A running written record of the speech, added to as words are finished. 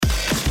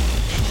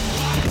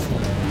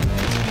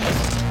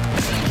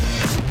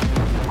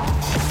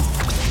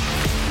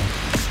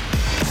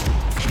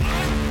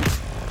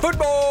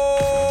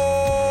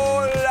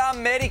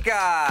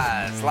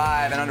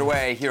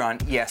Monday here on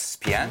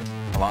ESPN,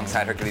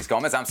 alongside Herculez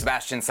Gomez. I'm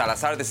Sebastian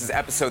Salazar. This is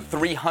episode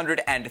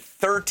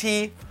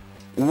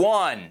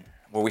 331,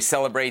 where we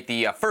celebrate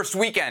the first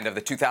weekend of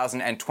the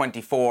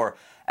 2024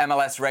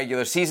 MLS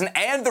regular season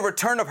and the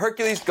return of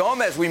Herculez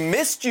Gomez. We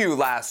missed you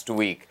last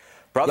week.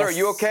 Brother, Yes. Are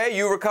you okay?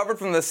 You recovered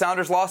from the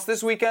Sounders loss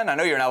this weekend? I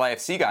know you're an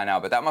LAFC guy now,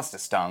 but that must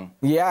have stung.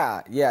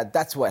 Yeah,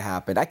 that's what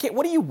happened.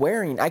 What are you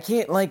wearing? I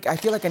can't, I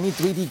feel like I need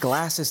 3D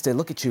glasses to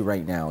look at you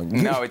right now.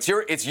 No, it's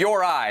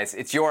your eyes.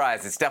 It's your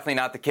eyes. It's definitely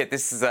not the kit.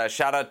 This is a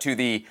shout out to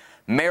the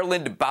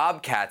Maryland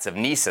Bobcats of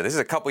Nisa. This is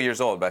a couple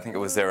years old, but I think it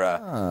was their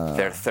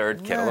third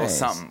kit. Nice. A little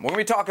something. We're going to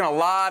be talking a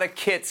lot of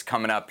kits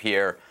coming up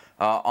here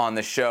on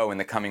the show in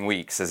the coming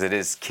weeks, as it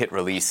is kit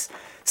release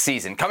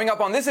season. Coming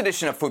up on this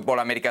edition of Futbol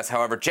Americas,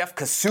 however, Jeff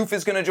Kassouf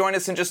is going to join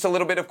us in just a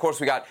little bit. Of course,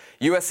 we got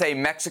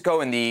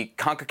USA-Mexico in the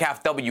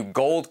CONCACAF W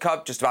Gold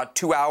Cup, just about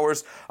 2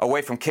 hours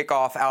away from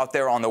kickoff out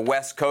there on the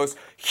West Coast.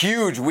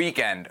 Huge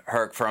weekend,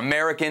 Herc, for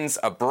Americans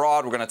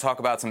abroad. We're going to talk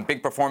about some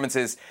big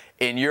performances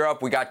in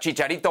Europe. We got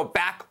Chicharito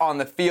back on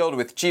the field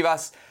with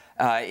Chivas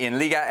in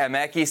Liga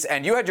MX.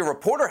 And you had your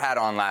reporter hat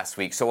on last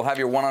week, so we'll have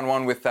your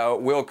one-on-one with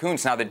Will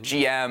Kuntz, now the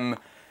GM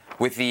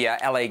with the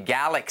LA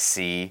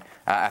Galaxy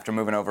after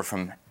moving over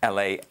from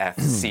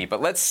LAFC. But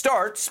let's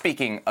start,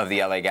 speaking of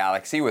the LA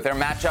Galaxy, with their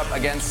matchup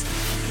against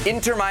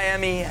Inter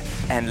Miami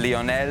and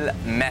Lionel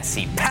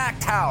Messi.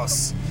 Packed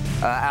house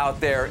out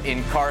there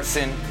in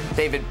Carson.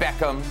 David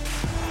Beckham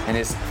in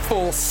his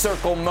full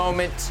circle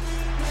moment.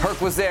 Herc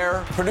was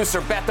there,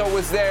 producer Beto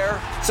was there,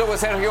 so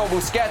was Sergio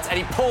Busquets, and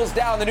he pulls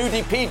down the new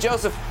DP,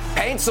 Joseph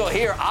Paintsel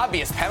here.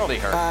 Obvious penalty,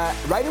 Herc.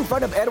 Right in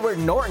front of Edward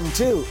Norton,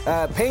 too.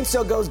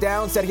 Paintsel goes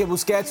down, Sergio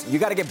Busquets, you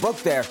got to get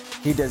booked there.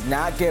 He does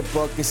not get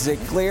booked. This is a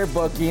clear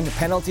booking,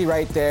 penalty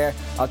right there.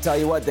 I'll tell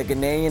you what, the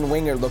Ghanaian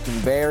winger looking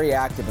very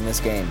active in this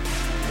game.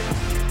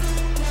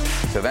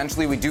 So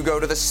eventually we do go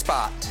to the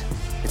spot.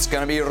 It's going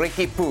to be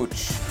Ricky Puig,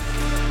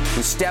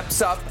 who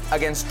steps up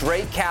against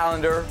Drake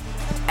Callender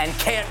and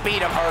can't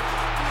beat him, Herc.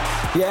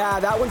 Yeah,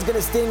 that one's going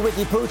to sting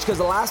Ricky Puig, because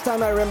the last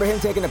time I remember him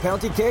taking a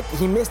penalty kick,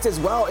 he missed as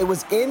well. It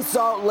was in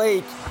Salt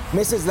Lake.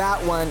 Misses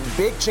that one.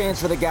 Big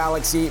chance for the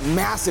Galaxy.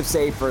 Massive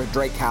save for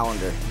Drake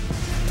Callender.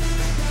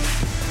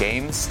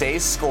 Game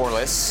stays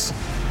scoreless.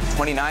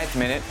 29th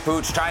minute.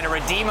 Puig trying to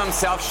redeem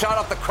himself. Shot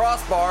off the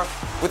crossbar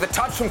with a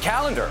touch from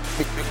Callender.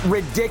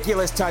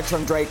 Ridiculous touch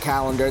from Drake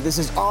Callender. This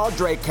is all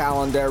Drake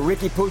Callender.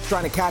 Ricky Puig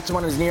trying to catch him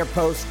on his near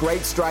post.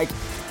 Great strike.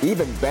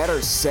 Even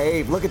better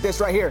save. Look at this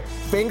right here.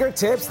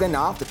 Fingertips, then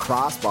off the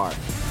crossbar.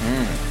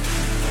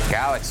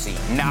 Galaxy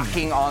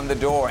knocking on the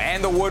door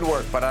and the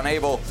woodwork, but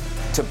unable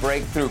to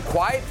break through.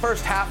 Quiet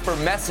first half for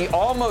Messi.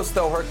 Almost,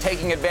 though, Herc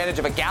taking advantage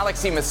of a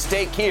Galaxy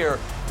mistake here.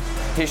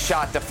 His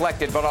shot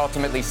deflected, but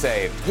ultimately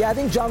saved. Yeah, I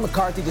think John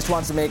McCarthy just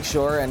wants to make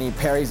sure, and he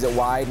parries it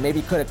wide.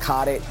 Maybe could have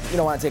caught it. You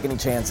don't want to take any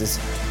chances.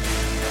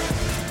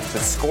 So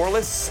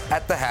scoreless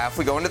at the half.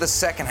 We go into the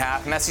second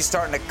half. Messi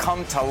starting to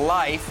come to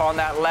life on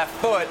that left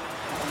foot.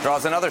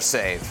 Draws another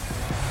save.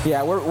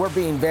 Yeah, we're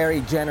being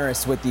very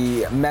generous with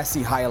the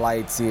Messi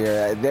highlights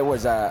here. There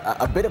was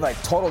a bit of a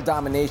total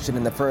domination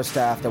in the first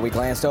half that we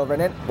glanced over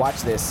in it.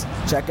 Watch this.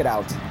 Check it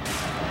out.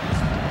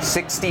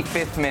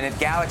 65th minute.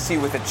 Galaxy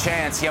with a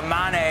chance.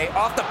 Yamane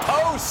off the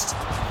post.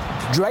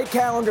 Drake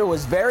Callender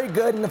was very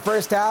good in the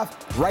first half.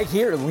 Right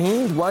here,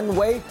 leaned one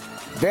way.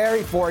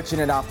 Very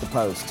fortunate off the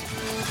post.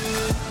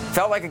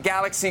 Felt like a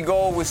Galaxy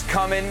goal was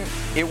coming.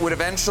 It would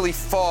eventually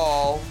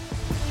fall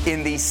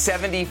in the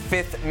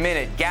 75th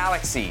minute.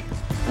 Galaxy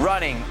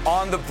running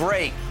on the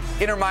break.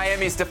 Inter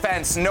Miami's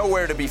defense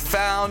nowhere to be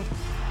found.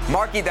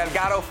 Marky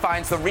Delgado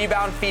finds the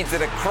rebound, feeds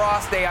it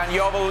across. Dejan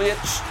Joveljic.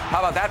 How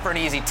about that for an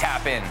easy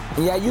tap in?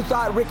 Yeah, you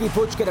thought Ricky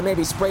Puig could have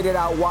maybe sprayed it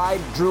out wide,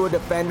 drew a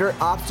defender,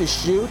 opts to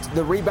shoot.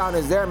 The rebound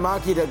is there.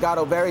 Marky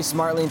Delgado very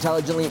smartly,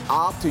 intelligently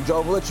off to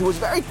Joveljic, who was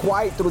very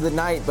quiet through the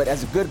night, but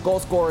as good goal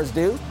scorers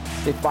do,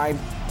 they find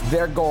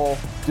their goal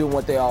doing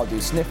what they all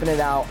do, sniffing it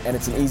out, and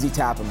it's an easy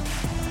tap in.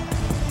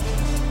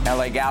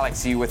 LA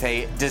Galaxy with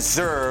a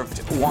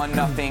deserved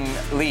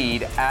 1-0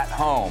 lead at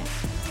home.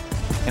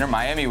 Inter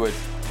Miami would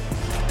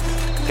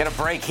get a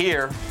break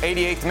here.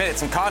 88th minute,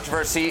 some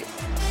controversy.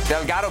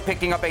 Delgado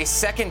picking up a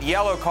second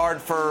yellow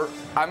card for,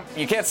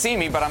 you can't see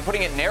me, but I'm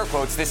putting it in air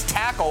quotes, this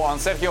tackle on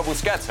Sergio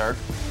Busquets, Herc.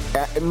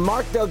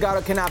 Mark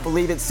Delgado cannot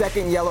believe it.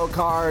 Second yellow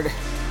card.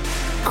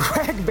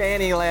 Greg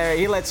Banny, Larry,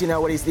 he lets you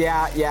know what he's,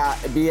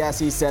 BS,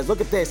 he says.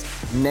 Look at this.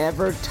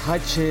 Never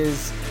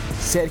touches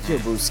Sergio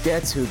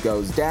Busquets, who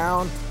goes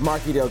down.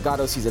 Marky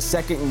Delgado sees a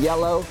second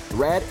yellow,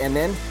 red, and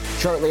then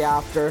shortly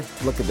after,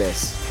 look at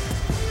this.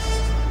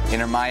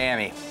 Inter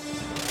Miami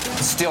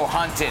still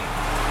hunting.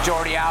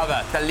 Jordi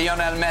Alba, the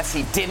Lionel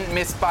Messi, didn't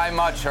miss by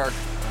much, Herc.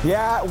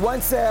 Yeah,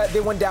 once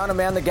they went down a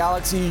man, the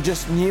Galaxy, you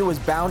just knew was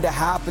bound to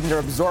happen. They're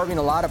absorbing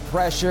a lot of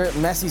pressure.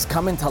 Messi's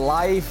coming to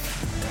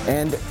life,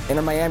 and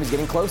Inter Miami's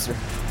getting closer.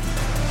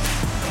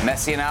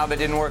 Messi and Alba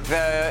didn't work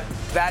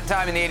that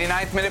time in the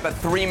 89th minute, but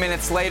 3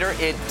 minutes later,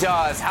 it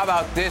does. How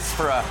about this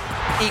for a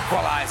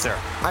equalizer?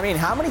 I mean,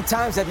 how many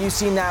times have you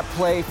seen that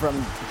play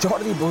from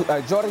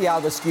Jordi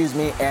Alba,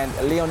 and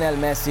Lionel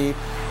Messi?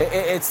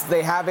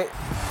 They have it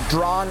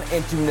drawn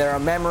into their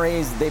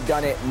memories. They've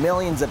done it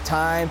millions of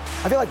times.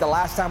 I feel like the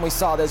last time we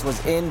saw this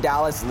was in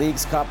Dallas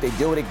Leagues Cup. They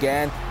do it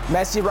again.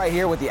 Messi right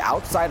here with the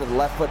outside of the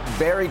left foot.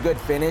 Very good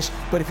finish.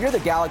 But if you're the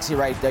Galaxy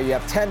right there, you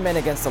have 10 men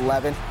against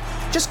 11.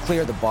 Just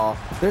clear the ball.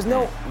 There's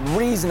no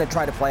reason to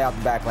try to play out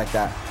the back like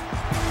that.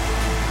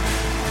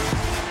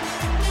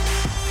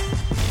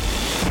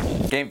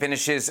 Game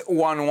finishes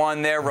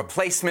 1-1 there.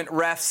 Replacement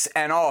refs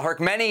and all. Herc,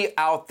 many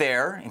out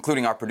there,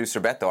 including our producer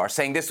Beto, are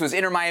saying this was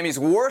Inter Miami's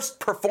worst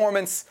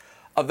performance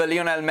of the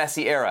Lionel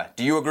Messi era.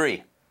 Do you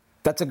agree?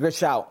 That's a good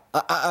shout.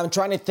 I'm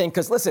trying to think,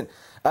 because listen,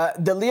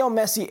 the Leo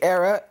Messi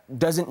era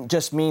doesn't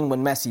just mean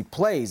when Messi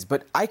plays,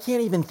 but I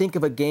can't even think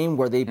of a game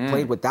where they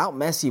played without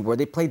Messi, where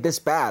they played this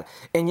bad.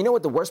 And you know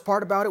what the worst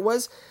part about it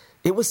was?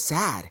 It was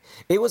sad.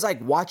 It was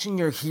like watching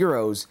your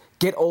heroes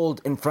get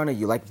old in front of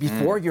you, like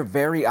before your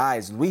very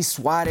eyes. Luis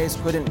Suarez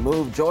couldn't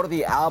move.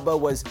 Jordi Alba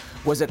was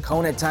a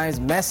cone at times.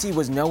 Messi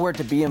was nowhere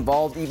to be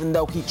involved, even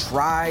though he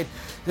tried.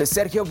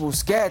 Sergio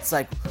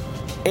Busquets,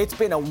 it's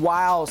been a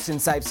while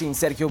since I've seen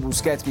Sergio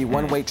Busquets be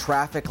one-way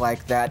traffic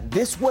like that.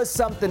 This was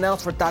something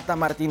else for Tata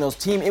Martino's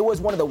team. It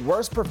was one of the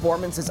worst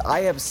performances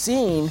I have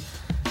seen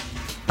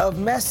of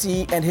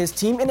Messi and his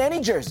team in any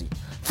jersey.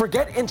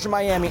 Forget Inter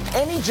Miami,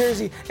 any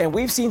jersey, and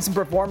we've seen some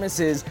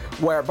performances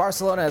where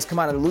Barcelona has come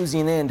out on the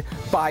losing end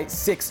by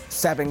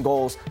 6-7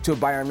 goals to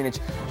Bayern Munich.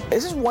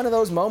 This is one of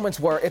those moments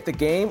where if the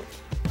game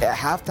at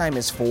halftime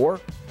is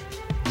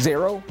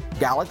 4-0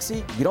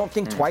 Galaxy, you don't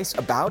think twice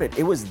about it.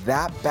 It was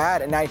that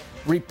bad, and I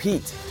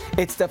repeat,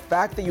 it's the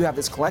fact that you have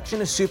this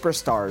collection of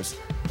superstars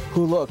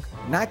who look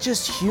not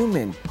just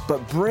human,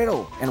 but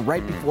brittle and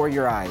right before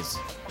your eyes.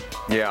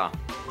 Yeah.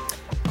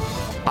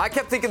 I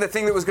kept thinking the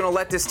thing that was going to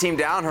let this team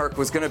down, Herc,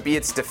 was going to be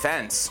its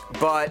defense.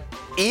 But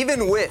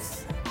even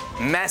with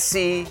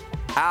Messi,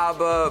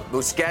 Alba,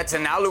 Busquets,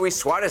 and now Luis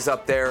Suarez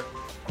up there,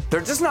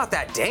 they're just not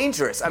that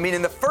dangerous. I mean,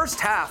 in the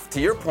first half,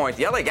 to your point,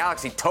 the LA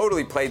Galaxy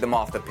totally played them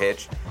off the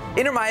pitch.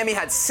 Inter Miami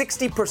had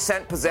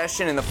 60%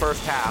 possession in the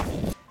first half.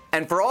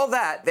 And for all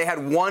that, they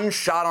had one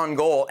shot on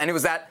goal. And it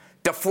was that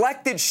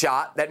deflected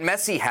shot that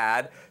Messi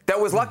had that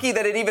was lucky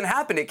that it even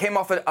happened. It came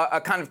off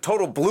a kind of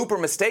total blooper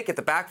mistake at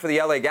the back for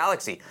the LA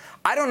Galaxy.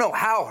 I don't know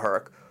how,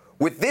 Herc,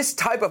 with this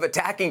type of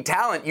attacking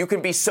talent, you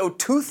can be so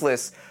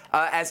toothless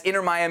as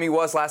Inter Miami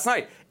was last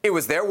night. It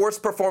was their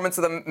worst performance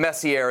of the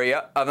Messi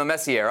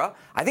era.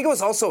 I think it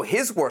was also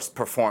his worst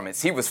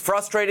performance. He was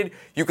frustrated.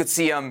 You could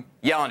see him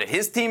yelling at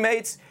his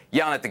teammates,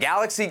 yelling at the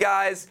Galaxy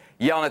guys,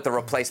 yelling at the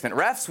replacement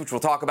refs, which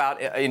we'll talk about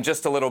in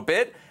just a little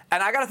bit.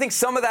 And I got to think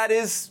some of that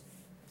is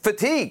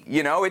fatigue.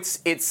 You know,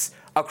 it's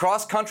a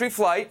cross-country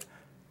flight,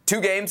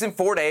 2 games in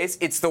 4 days.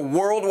 It's the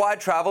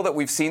worldwide travel that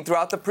we've seen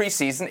throughout the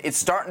preseason. It's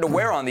starting to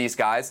wear on these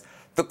guys.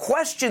 The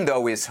question,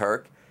 though, is,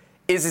 Herc,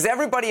 is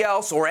everybody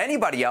else or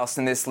anybody else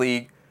in this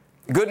league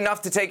good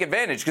enough to take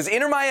advantage? Because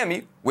Inter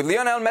Miami, with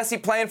Lionel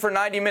Messi playing for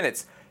 90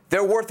 minutes,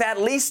 they're worth at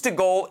least a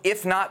goal,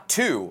 if not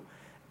 2.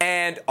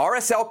 And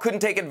RSL couldn't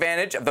take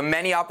advantage of the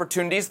many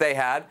opportunities they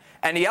had.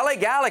 And the LA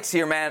Galaxy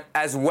here, man,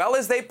 as well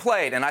as they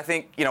played, and I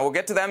think, we'll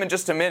get to them in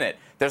just a minute.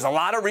 There's a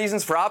lot of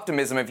reasons for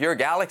optimism if you're a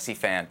Galaxy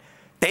fan.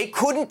 They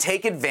couldn't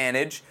take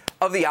advantage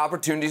of the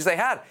opportunities they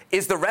had.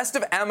 Is the rest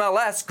of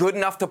MLS good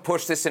enough to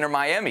push this Inter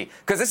Miami?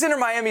 Because this Inter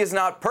Miami is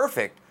not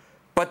perfect,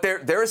 but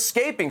they're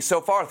escaping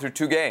so far through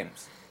 2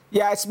 games.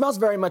 Yeah, it smells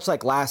very much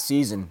like last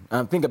season.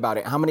 Think about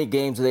it. How many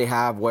games do they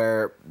have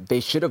where they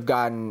should have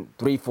gotten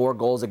 3-4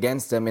 goals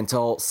against them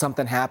until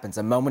something happens,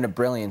 a moment of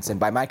brilliance?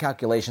 And by my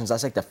calculations,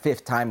 that's like the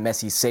 5th time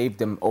Messi saved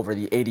them over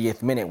the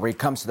 80th minute, where he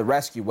comes to the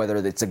rescue, whether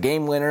it's a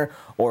game winner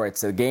or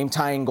it's a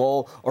game-tying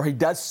goal or he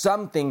does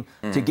something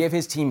to give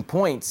his team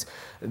points.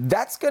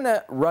 That's going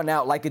to run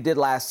out like it did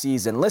last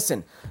season.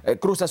 Listen,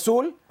 Cruz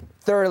Azul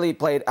thoroughly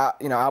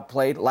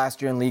outplayed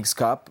last year in Leagues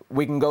Cup.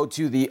 We can go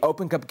to the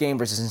Open Cup game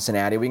versus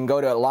Cincinnati. We can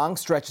go to long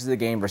stretches of the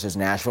game versus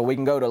Nashville. We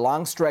can go to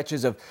long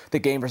stretches of the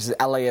game versus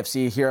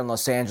LAFC here in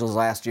Los Angeles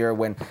last year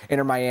when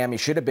Inter Miami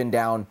should have been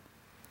down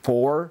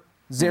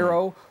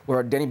 4-0,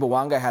 where Denny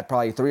Bouanga had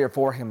probably 3 or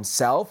 4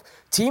 himself.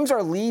 Teams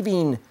are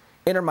leaving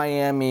Inter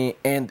Miami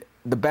and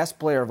the best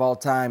player of all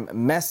time,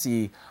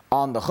 Messi,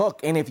 on the hook.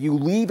 And if you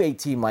leave a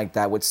team like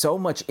that with so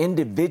much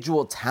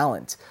individual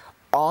talent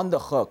on the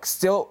hook,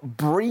 still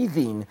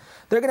breathing,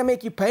 they're going to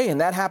make you pay, and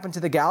that happened to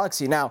the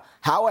Galaxy. Now,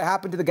 how it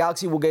happened to the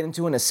Galaxy we'll get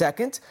into in a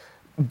second,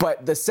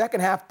 but the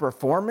second half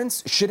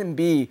performance shouldn't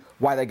be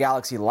why the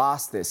Galaxy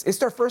lost this. It's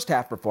their first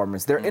half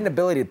performance, their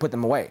inability to put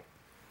them away.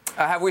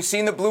 Have we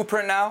seen the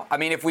blueprint now? I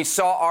mean, if we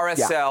saw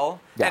RSL,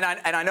 Yeah.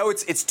 And I know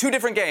it's two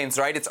different games,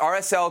 right? It's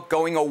RSL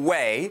going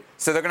away,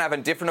 so they're going to have a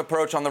different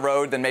approach on the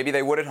road than maybe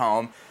they would at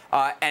home.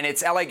 And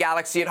it's LA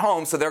Galaxy at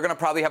home, so they're going to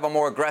probably have a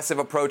more aggressive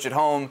approach at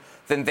home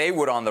than they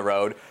would on the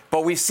road.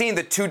 But we've seen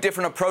the two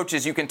different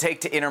approaches you can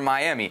take to Inter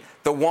Miami.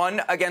 The one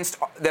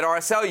that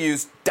RSL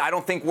used, I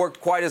don't think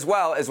worked quite as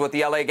well as what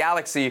the LA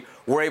Galaxy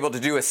were able to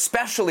do,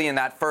 especially in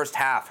that first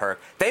half, Herc.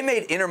 They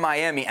made Inter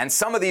Miami and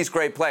some of these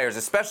great players,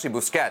 especially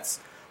Busquets,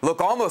 look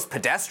almost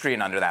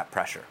pedestrian under that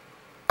pressure.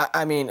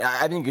 I mean,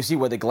 I think you see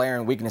where the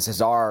glaring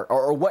weaknesses are,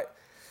 or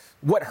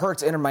what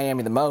hurts Inter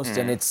Miami the most,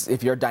 and it's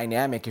if you're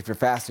dynamic, if you're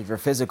fast, if you're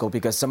physical,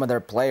 because some of their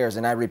players,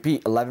 and I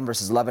repeat, 11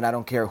 versus 11, I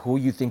don't care who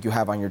you think you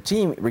have on your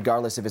team,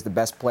 regardless if it's the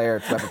best player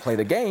to ever play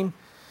the game.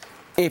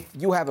 If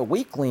you have a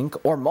weak link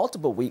or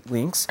multiple weak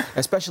links,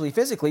 especially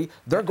physically,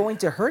 they're going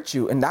to hurt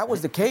you. And that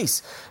was the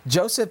case.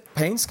 Joseph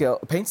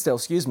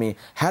Painstill,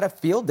 had a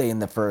field day in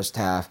the first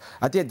half.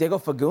 I think Diego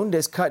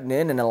Fagundes cutting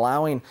in and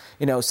allowing,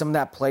 some of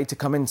that play to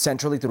come in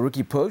centrally to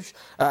Riqui Puig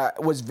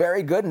was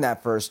very good in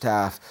that first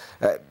half.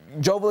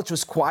 Jovic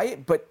was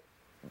quiet, but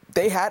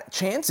they had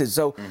chances.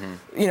 So,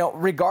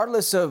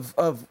 regardless of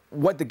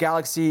what the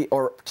Galaxy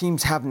or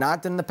teams have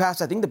not done in the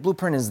past, I think the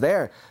blueprint is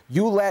there.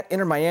 You let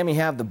Inter Miami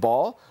have the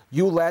ball.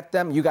 You let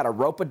them, you got to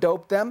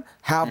rope-a-dope them,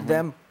 have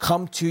them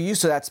come to you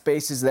so that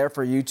space is there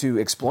for you to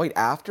exploit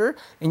after,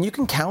 and you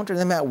can counter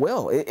them at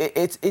will.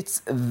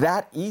 It's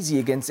that easy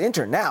against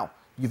Inter. Now,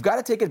 you've got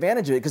to take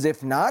advantage of it, because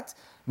if not,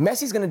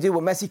 Messi's going to do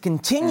what Messi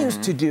continues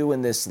to do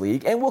in this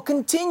league and will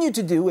continue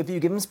to do if you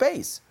give him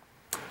space.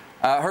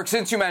 Herc,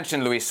 since you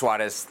mentioned Luis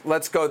Suarez,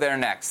 let's go there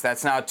next.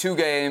 That's now 2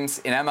 games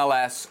in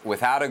MLS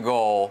without a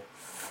goal.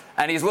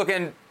 And he's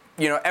looking,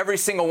 every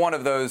single one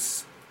of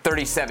those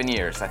 37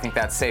 years. I think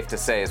that's safe to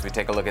say as we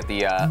take a look at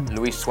the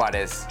Luis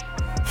Suarez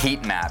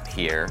heat map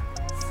here.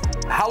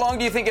 How long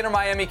do you think Inter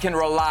Miami can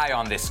rely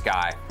on this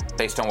guy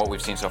based on what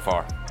we've seen so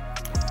far?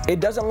 It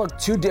doesn't look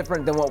too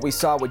different than what we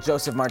saw with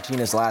Joseph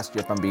Martinez last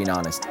year, if I'm being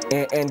honest.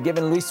 And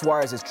given Luis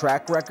Suarez's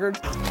track record,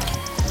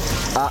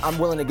 I'm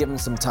willing to give him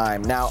some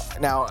time. Now,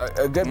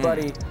 a good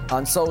buddy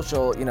on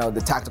social,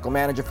 the tactical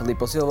manager,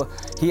 Filippo Silva,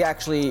 he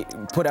actually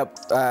put up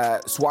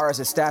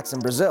Suarez's stats in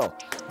Brazil.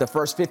 The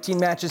first 15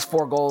 matches,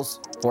 4 goals,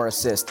 4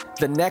 assists.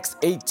 The next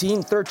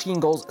 18,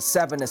 13 goals,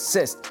 7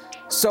 assists.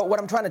 So what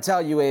I'm trying to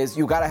tell you is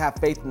you got to have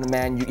faith in the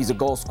man. He's a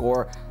goal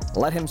scorer.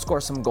 Let him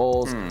score some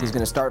goals. He's going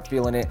to start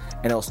feeling it,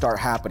 and it'll start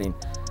happening.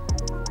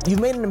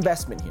 You've made an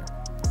investment here.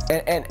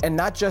 And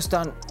not just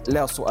on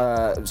Luis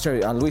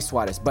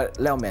Suarez, but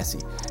Leo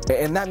Messi.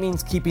 And that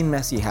means keeping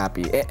Messi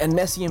happy. And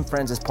Messi and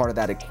friends is part of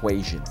that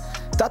equation.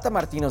 Tata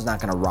Martino's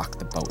not going to rock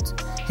the boat.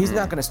 He's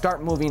not going to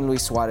start moving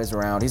Luis Suarez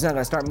around. He's not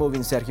going to start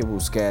moving Sergio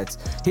Busquets.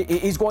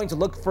 He's going to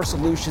look for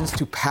solutions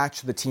to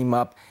patch the team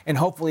up and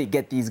hopefully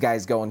get these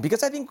guys going.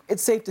 Because I think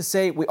it's safe to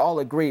say we all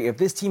agree, if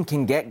this team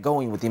can get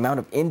going with the amount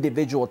of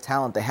individual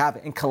talent they have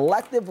and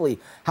collectively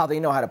how they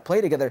know how to play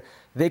together,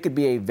 they could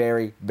be a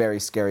very, very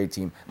scary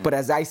team. But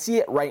as I see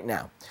it right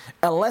now,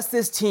 unless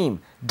this team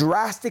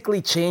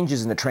drastically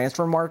changes in the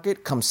transfer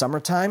market come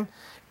summertime,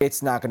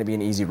 it's not going to be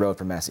an easy road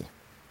for Messi.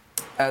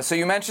 So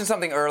you mentioned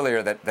something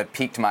earlier that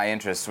piqued my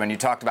interest when you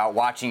talked about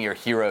watching your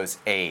heroes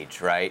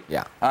age, right?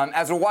 Yeah.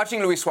 As we're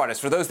watching Luis Suarez,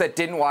 for those that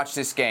didn't watch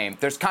this game,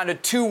 there's kind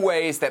of 2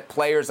 ways that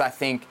players, I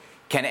think,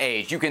 can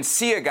age. You can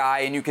see a guy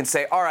and you can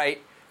say, all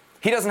right,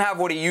 he doesn't have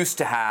what he used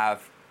to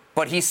have,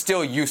 but he's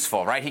still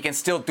useful, right? He can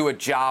still do a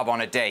job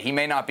on a day. He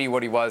may not be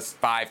what he was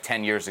 5,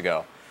 10 years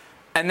ago.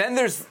 And then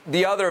there's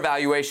the other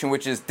evaluation,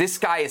 which is this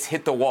guy has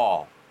hit the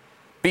wall.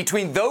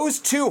 Between those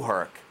 2,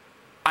 Herc,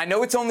 I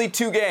know it's only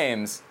 2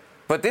 games,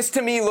 but this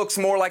to me looks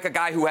more like a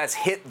guy who has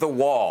hit the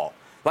wall.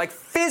 Like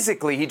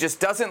physically, he just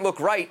doesn't look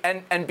right.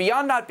 And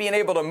beyond not being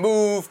able to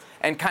move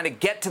and kind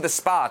of get to the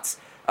spots,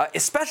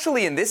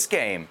 especially in this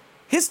game,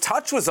 his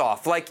touch was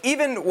off. Like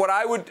even what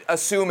I would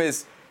assume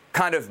is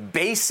kind of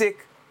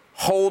basic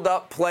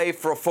hold-up play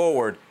for a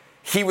forward,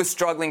 he was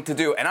struggling to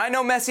do. And I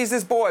know Messi's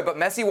his boy, but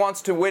Messi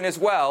wants to win as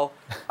well.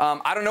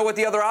 I don't know what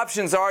the other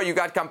options are. You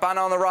got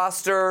Campana on the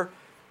roster.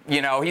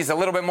 He's a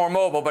little bit more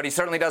mobile, but he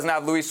certainly doesn't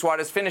have Luis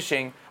Suarez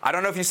finishing. I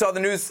don't know if you saw the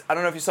news.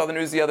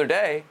 The other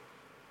day.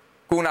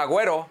 Kun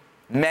Agüero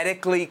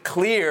medically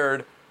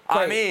cleared.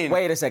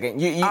 Wait a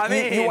second.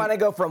 You want to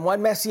go from one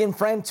Messi and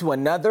friend to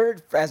another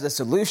as a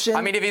solution?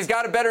 I mean, if he's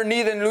got a better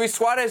knee than Luis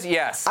Suarez,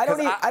 yes. I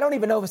don't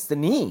even know if it's the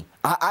knee.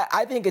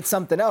 I think it's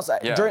something else.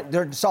 Yeah. During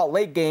the Salt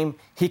Lake game,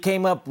 he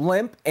came up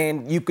limp,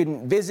 and you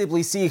can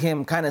visibly see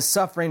him kind of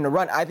suffering to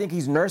run. I think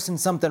he's nursing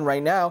something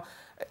right now.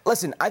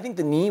 Listen, I think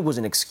the knee was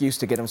an excuse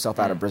to get himself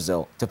out of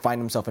Brazil, to find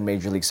himself in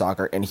Major League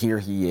Soccer, and here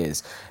he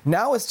is.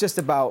 Now it's just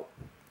about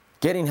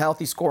getting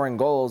healthy, scoring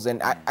goals,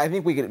 and I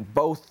think we could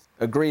both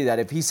agree that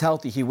if he's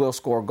healthy, he will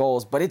score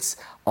goals. But it's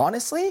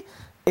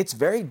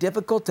very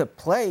difficult to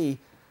play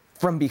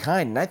from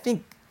behind, and I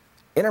think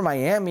Inter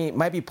Miami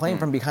might be playing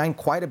from behind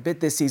quite a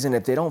bit this season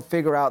if they don't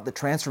figure out the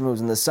transfer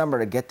moves in the summer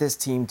to get this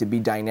team to be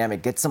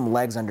dynamic, get some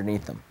legs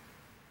underneath them.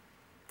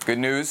 Good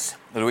news,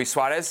 Luis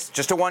Suarez,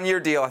 just a one-year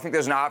deal. I think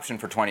there's an option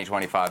for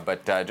 2025,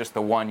 but just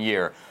the 1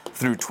 year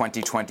through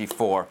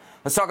 2024.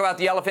 Let's talk about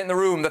the elephant in the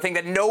room, the thing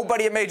that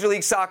nobody at Major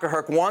League Soccer,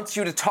 Herc, wants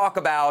you to talk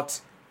about,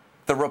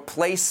 the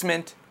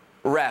replacement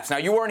refs. Now,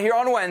 you weren't here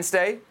on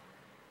Wednesday,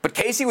 but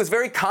Casey was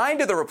very kind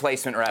to the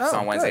replacement refs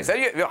on Wednesday. So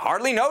you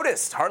hardly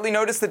noticed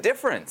the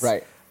difference.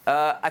 Right.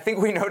 I think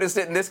we noticed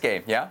it in this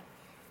game, yeah?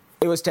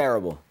 It was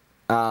terrible.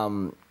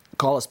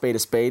 Call a spade a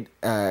spade.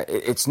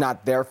 It's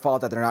not their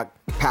fault that they're not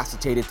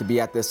capacitated to be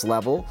at this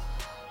level.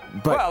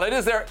 But well, it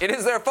is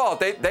their fault.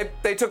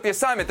 They took the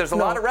assignment. There's a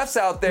lot of refs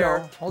out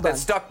there that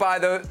stuck by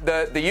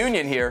the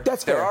union here.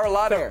 That's fair. There are a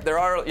lot fair.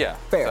 of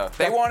fair.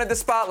 So they wanted the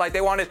spotlight.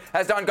 They wanted,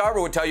 as Don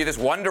Garber would tell you, this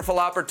wonderful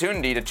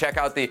opportunity to check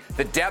out the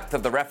depth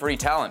of the referee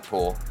talent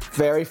pool.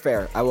 Very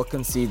fair. I will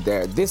concede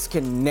there. This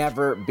can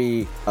never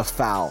be a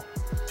foul,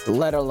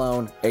 let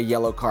alone a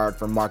yellow card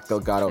from Mark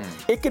Delgado.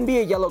 It can be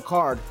a yellow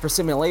card for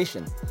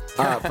simulation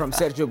from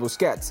Sergio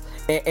Busquets.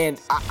 And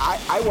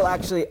I will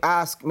actually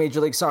ask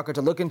Major League Soccer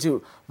to look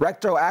into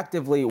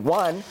retroactively,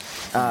 one,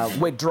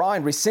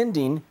 withdrawing,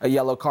 rescinding a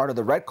yellow card or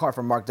the red card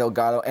from Mark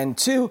Delgado, and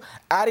two,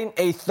 adding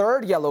a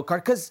third yellow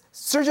card, because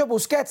Sergio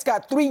Busquets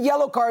got 3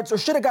 yellow cards, or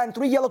should have gotten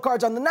 3 yellow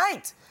cards on the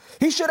night.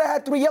 He should have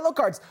had 3 yellow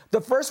cards.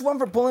 The first one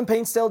for pulling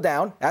paint still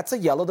down, that's a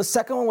yellow. The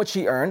second one, which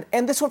he earned,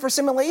 and this one for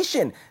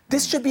simulation.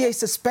 This should be a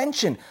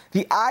suspension.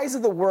 The eyes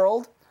of the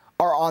world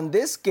are on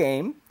this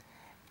game.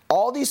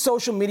 All these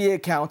social media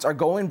accounts are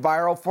going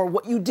viral for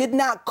what you did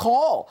not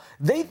call.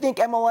 They think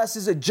MLS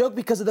is a joke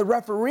because of the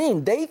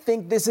refereeing. They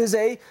think this is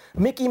a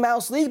Mickey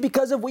Mouse league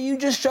because of what you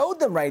just showed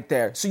them right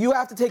there. So you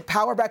have to take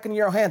power back into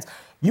your own hands.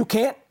 You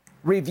can't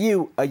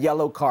review a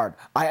yellow card.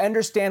 I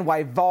understand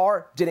why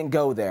VAR didn't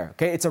go there.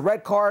 Okay, it's a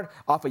red card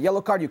off a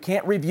yellow card. You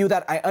can't review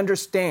that. I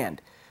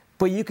understand.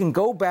 But you can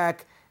go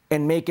back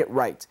and make it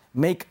right.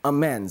 Make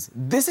amends.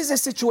 This is a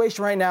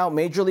situation right now,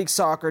 Major League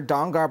Soccer,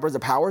 Don Garber, the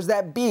powers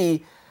that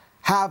be,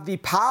 have the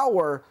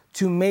power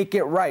to make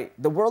it right.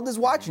 The world is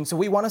watching, so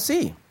we want to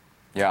see.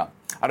 Yeah.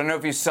 I don't know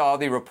if you saw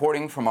the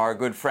reporting from our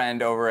good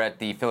friend over at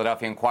the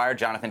Philadelphia Inquirer,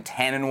 Jonathan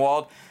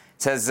Tannenwald. It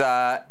says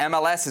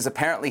MLS is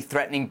apparently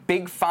threatening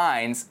big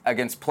fines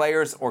against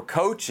players or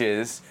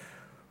coaches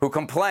who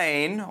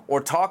complain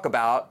or talk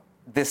about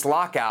this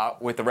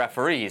lockout with the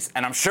referees.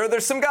 And I'm sure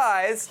there's some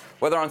guys,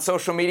 whether on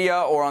social media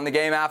or on the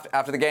game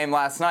after the game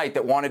last night,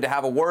 that wanted to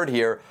have a word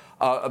here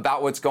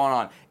about what's going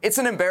on. It's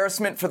an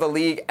embarrassment for the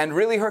league. And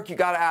really, Herc, you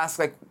got to ask,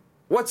 like,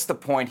 what's the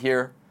point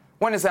here?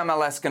 When is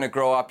MLS going to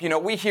grow up? You know,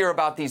 we hear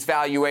about these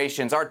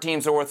valuations. Our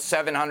teams are worth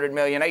 $700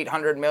 million,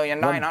 $800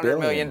 million, $900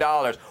 million.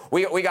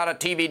 We got a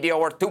TV deal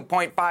worth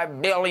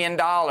 $2.5 billion.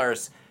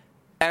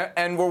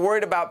 And we're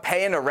worried about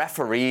paying the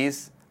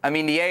referees. I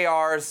mean, the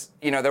ARs,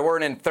 you know, they're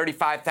earning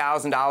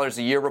 $35,000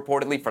 a year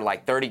reportedly for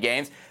like 30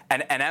 games.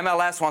 And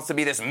MLS wants to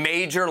be this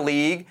major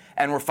league,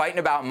 and we're fighting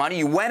about money.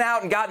 You went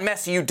out and got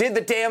Messi. You did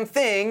the damn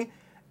thing,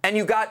 and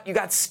you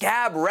got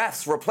scab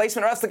refs,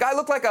 replacement refs. The guy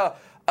looked like a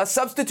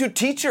substitute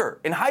teacher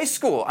in high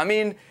school. I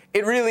mean,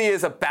 it really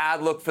is a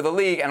bad look for the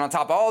league. And on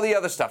top of all the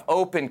other stuff,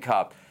 Open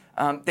Cup,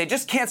 they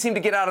just can't seem to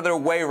get out of their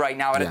way right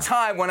now at a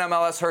time when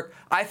MLS, Herc,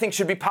 I think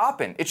should be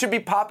popping. It should be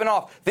popping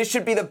off. This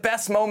should be the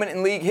best moment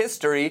in league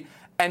history.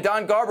 And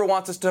Don Garber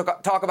wants us to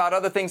talk about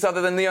other things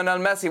other than Lionel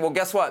Messi. Well,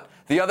 guess what?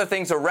 The other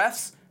things are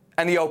refs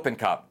and the Open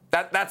Cup.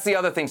 That's the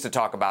other things to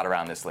talk about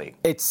around this league.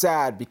 It's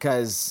sad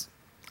because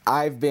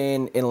I've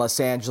been in Los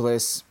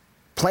Angeles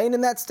playing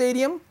in that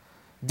stadium,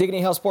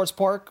 Dignity Health Sports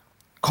Park,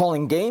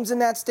 calling games in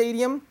that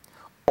stadium,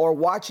 or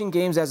watching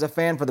games as a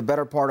fan for the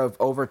better part of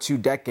over 2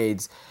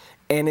 decades.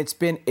 And it's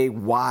been a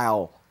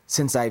while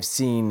since I've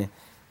seen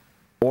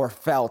or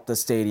felt the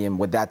stadium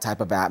with that type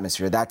of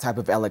atmosphere, that type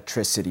of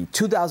electricity.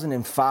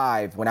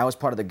 2005, when I was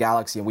part of the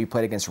Galaxy and we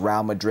played against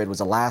Real Madrid, was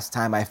the last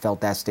time I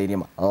felt that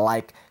stadium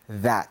like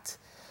that.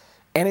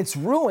 And it's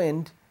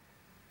ruined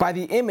by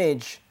the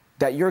image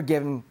that you're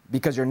given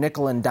because you're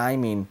nickel and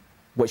diming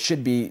what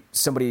should be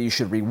somebody you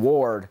should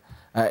reward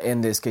in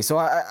this case. So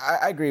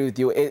I agree with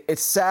you.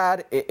 It's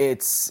sad.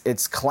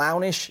 It's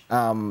clownish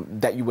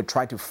that you would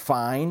try to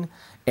fine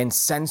and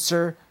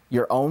censor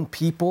your own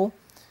people.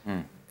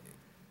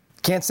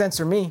 Can't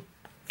censor me.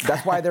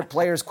 That's why their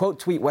players quote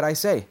tweet what I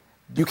say.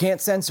 You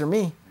can't censor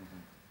me.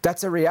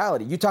 That's a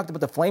reality. You talked about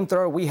the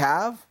flamethrower we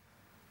have.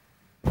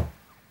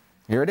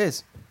 Here it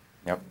is.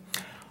 Yep.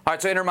 All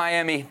right, so Inter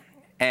Miami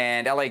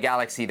and LA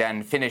Galaxy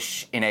then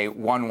finish in a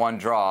 1-1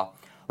 draw.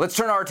 Let's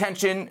turn our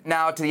attention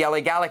now to the LA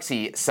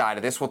Galaxy side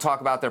of this. We'll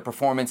talk about their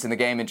performance in the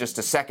game in just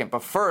a second.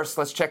 But first,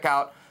 let's check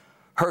out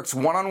Herc's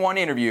one-on-one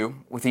interview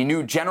with the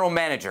new general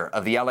manager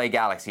of the LA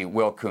Galaxy,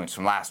 Will Kuntz,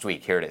 from last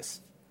week. Here it is.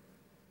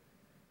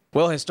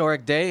 Well,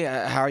 historic day.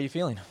 How are you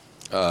feeling?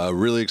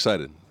 Really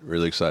excited.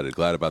 Really excited.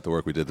 Glad about the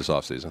work we did this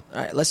offseason.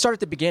 All right, let's start at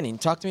the beginning.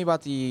 Talk to me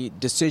about the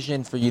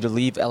decision for you to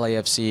leave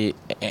LAFC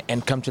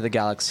and come to the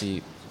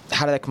Galaxy.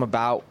 How did that come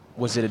about?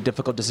 Was it a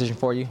difficult decision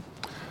for you?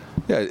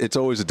 Yeah, it's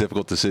always a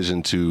difficult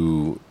decision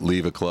to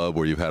leave a club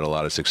where you've had a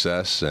lot of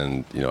success.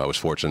 And, you know, I was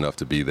fortunate enough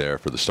to be there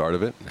for the start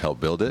of it, help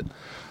build it.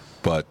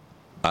 But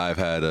I've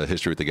had a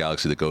history with the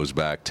Galaxy that goes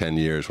back 10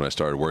 years when I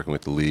started working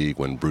with the league,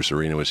 when Bruce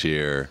Arena was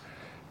here.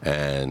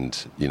 And,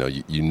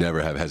 you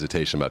never have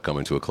hesitation about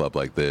coming to a club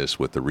like this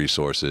with the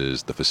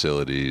resources, the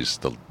facilities,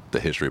 the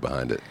history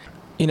behind it.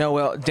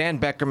 Well, Dan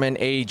Beckerman,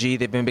 AEG,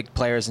 they've been big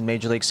players in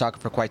Major League Soccer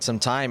for quite some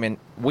time, and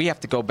we have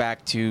to go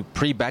back to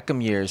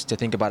pre-Beckham years to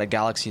think about a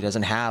Galaxy that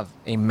doesn't have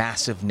a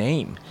massive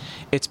name.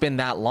 It's been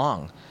that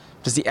long.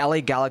 Does the LA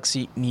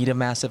Galaxy need a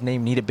massive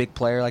name, need a big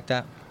player like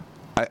that?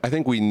 I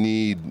think we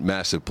need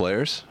massive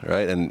players,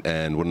 right?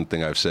 And one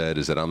thing I've said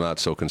is that I'm not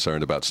so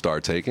concerned about star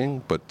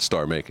taking, but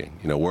star making.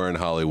 We're in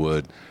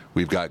Hollywood.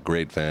 We've got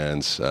great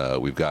fans.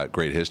 We've got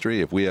great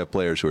history. If we have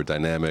players who are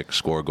dynamic,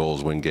 score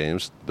goals, win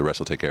games, the rest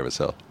will take care of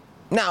itself.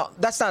 Now,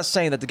 that's not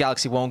saying that the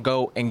Galaxy won't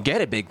go and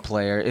get a big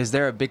player. Is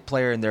there a big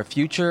player in their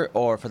future,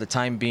 or for the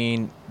time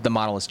being, the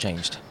model has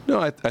changed? No,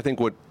 I think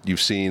what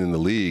you've seen in the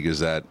league is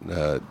that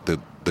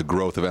the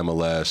growth of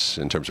MLS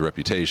in terms of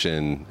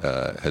reputation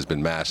has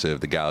been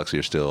massive. The Galaxy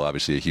are still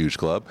obviously a huge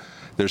club.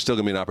 There's still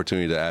going to be an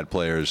opportunity to add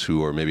players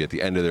who are maybe at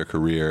the end of their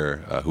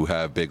career who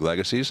have big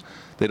legacies.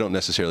 They don't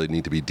necessarily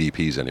need to be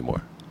DPs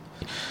anymore.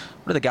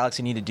 What do the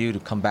Galaxy need to do to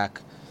come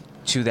back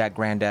to that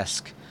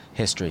Grandesque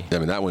history? I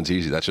mean, that one's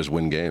easy. That's just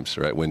win games,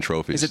 right? Win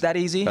trophies. Is it that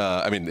easy?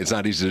 It's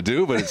not easy to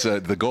do, but it's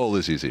the goal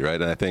is easy,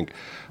 right? And I think,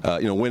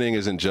 winning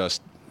isn't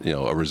just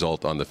a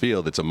result on the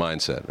field. It's a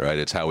mindset, right?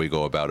 It's how we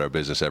go about our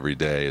business every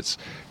day. It's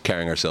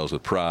carrying ourselves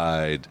with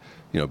pride,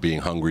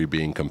 being hungry,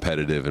 being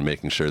competitive, and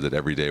making sure that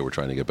every day we're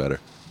trying to get better.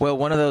 Well,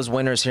 one of those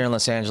winners here in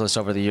Los Angeles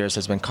over the years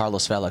has been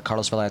Carlos Vela.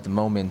 Carlos Vela at the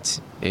moment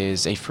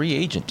is a free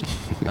agent.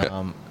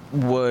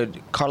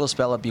 Would Carlos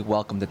Vela be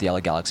welcomed at the LA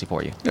Galaxy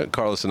for you? Yeah,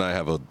 Carlos and I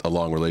have a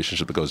long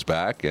relationship that goes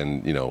back,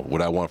 and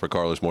what I want for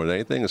Carlos more than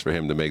anything is for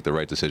him to make the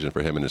right decision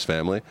for him and his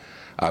family.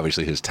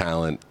 Obviously, his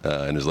talent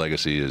and his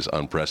legacy is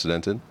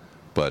unprecedented,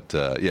 but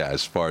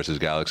as far as his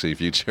Galaxy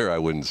future, I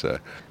wouldn't say.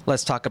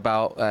 Let's talk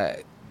about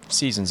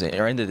seasons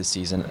or end of the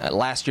season.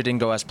 Last year didn't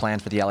go as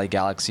planned for the LA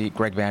Galaxy.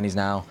 Greg Vanney's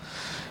now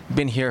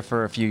been here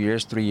for a few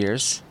years, 3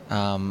 years.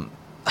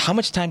 How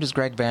much time does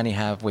Greg Vanney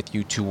have with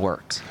you to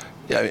work?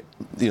 Yeah,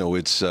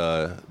 this is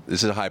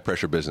a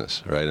high-pressure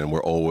business, right? And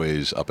we're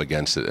always up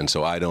against it. And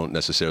so I don't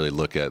necessarily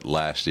look at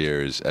last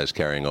year as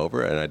carrying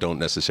over, and I don't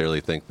necessarily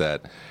think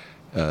that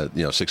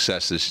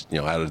success is,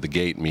 out of the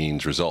gate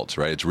means results,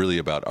 right? It's really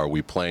about, are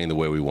we playing the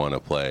way we want to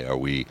play? Are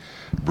we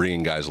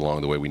bringing guys along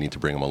the way we need to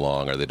bring them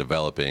along? Are they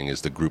developing?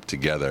 Is the group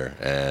together?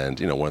 And,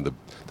 one of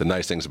the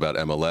nice things about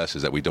MLS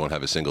is that we don't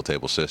have a single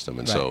table system.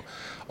 And so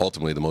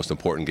ultimately the most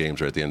important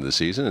games are at the end of the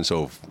season. And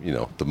so,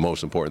 the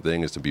most important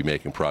thing is to be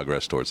making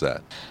progress towards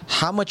that.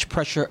 How much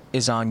pressure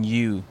is on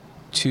you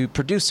to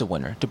produce a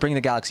winner, to bring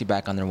the Galaxy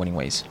back on their winning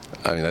ways?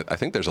 I mean, I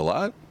think there's a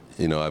lot.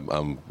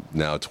 I'm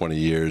now 20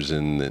 years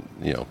in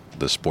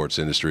the sports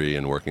industry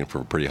and working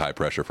for pretty high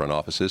pressure front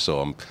offices, so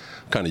I'm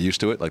kind of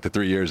used to it. Like the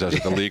 3 years I was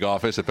at the league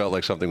office, it felt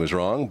like something was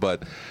wrong,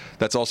 but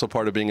that's also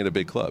part of being in a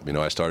big club.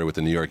 I started with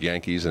the New York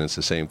Yankees, and it's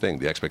the same thing.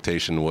 The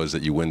expectation was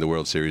that you win the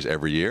World Series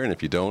every year, and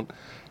if you don't,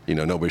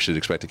 nobody should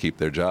expect to keep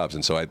their jobs.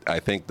 And so I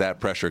think that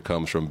pressure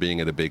comes from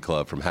being at a big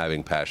club, from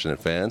having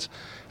passionate fans,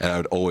 and I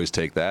would always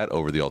take that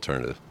over the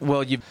alternative.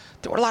 Well,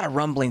 there were a lot of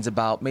rumblings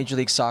about Major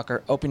League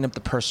Soccer opening up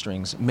the purse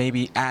strings,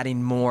 maybe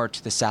adding more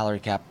to the salary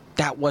cap.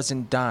 That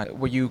wasn't done.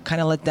 Were you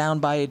kind of let down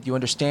by it? Do you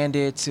understand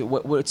it?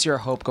 What's your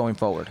hope going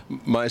forward?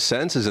 My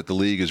sense is that the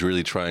league is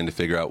really trying to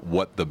figure out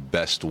what the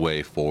best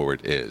way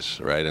forward is,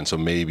 right? And so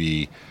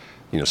maybe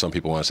some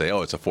people want to say,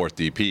 oh, it's a fourth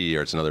DP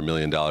or it's another $1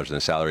 million in a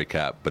salary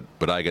cap.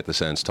 But I get the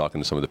sense,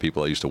 talking to some of the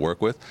people I used to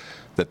work with,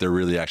 that they're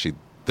really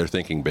they're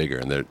thinking bigger.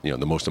 And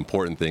the most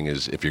important thing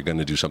is, if you're going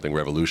to do something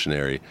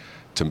revolutionary,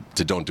 to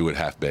don't do it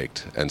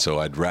half-baked. And so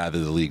I'd rather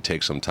the league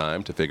take some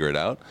time to figure it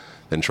out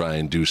than try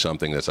and do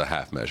something that's a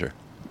half measure.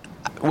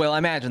 Well, I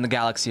imagine the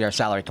Galaxy are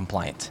salary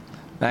compliant.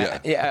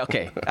 Yeah,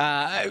 okay.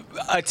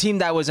 A team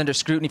that was under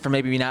scrutiny for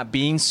maybe not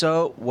being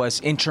so was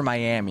Inter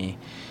Miami.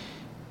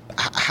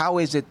 How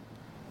is it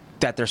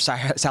that they're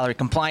salary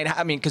compliant?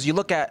 I mean, because you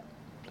look at,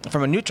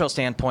 from a neutral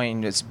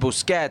standpoint, it's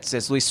Busquets,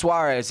 it's Luis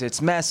Suarez, it's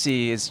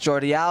Messi, it's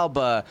Jordi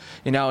Alba.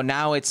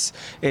 Now it's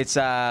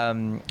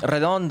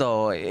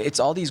Redondo. It's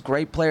all these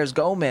great players,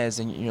 Gomez,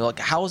 and you're like,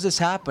 how is this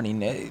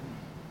happening?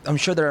 I'm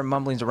sure there are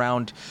mumblings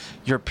around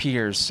your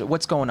peers.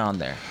 What's going on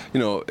there?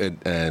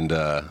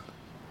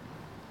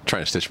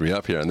 Trying to stitch me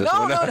up here on this no,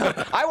 one.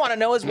 No. I want to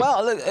know as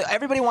well. Look,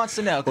 everybody wants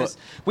to know, because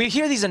we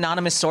hear these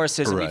anonymous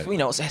sources. Right.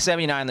 And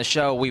 79 on the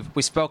show, we've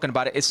spoken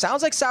about it. It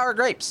sounds like sour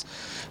grapes,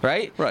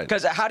 right? Right.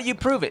 Because how do you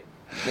prove it?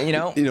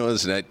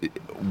 Listen,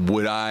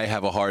 would I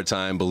have a hard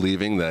time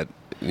believing that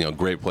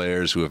great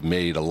players who have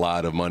made a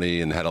lot of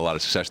money and had a lot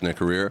of success in their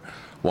career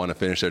want to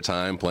finish their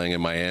time playing in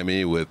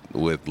Miami with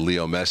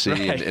Leo Messi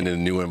right. in a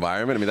new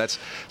environment? I mean, it's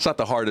not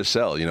the hardest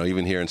sell.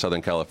 Even here in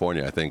Southern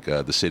California, I think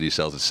the city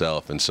sells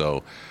itself, and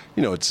so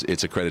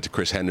it's a credit to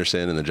Chris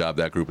Henderson and the job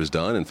that group has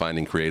done in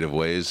finding creative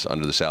ways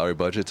under the salary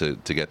budget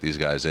to get these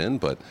guys in.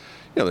 But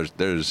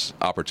there's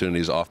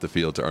opportunities off the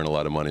field to earn a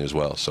lot of money as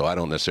well. So I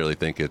don't necessarily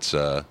think it's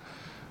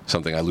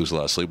something I lose a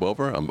lot of sleep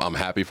over. I'm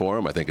happy for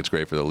him. I think it's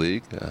great for the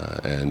league,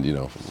 and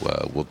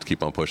we'll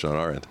keep on pushing on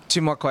our end.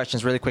 2 more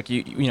questions, really quick.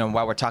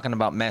 While we're talking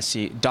about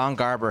Messi, Don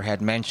Garber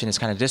had mentioned his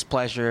kind of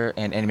displeasure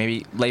and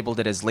maybe labeled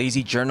it as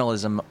lazy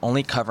journalism,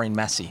 only covering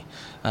Messi.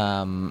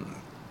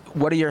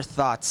 What are your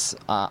thoughts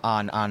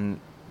on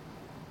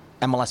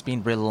MLS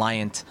being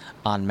reliant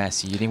on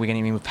Messi? You think we can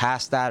even move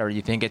past that, or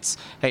you think it's,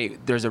 hey,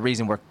 there's a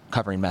reason we're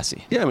covering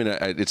Messi? Yeah, I mean,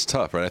 it's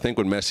tough, right? I think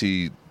when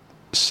Messi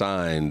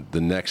signed,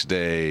 the next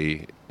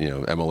day,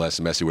 MLS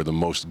and Messi were the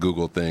most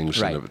Googled things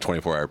in a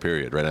 24-hour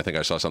period, right? I think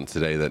I saw something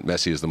today that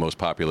Messi is the most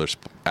popular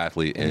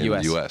athlete in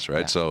the U.S.,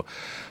 right? Yeah. So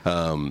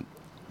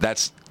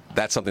that's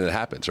something that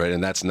happens, right?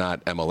 And that's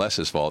not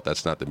MLS's fault.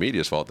 That's not the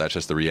media's fault. That's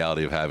just the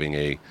reality of having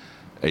a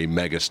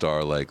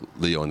megastar like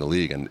Leo in the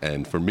league.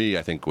 And for me,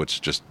 I think what's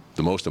just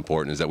the most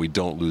important is that we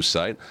don't lose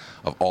sight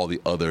of all the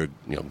other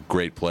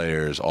great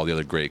players, all the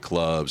other great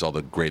clubs, all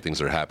the great things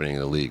that are happening in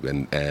the league.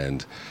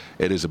 And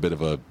it is a bit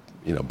of a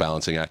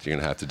balancing act you're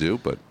going to have to do,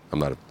 but I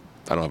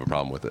don't have a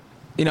problem with it.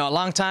 A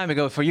long time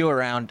ago, for you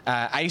around,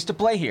 I used to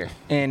play here,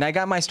 and I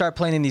got my start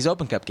playing in these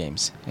Open Cup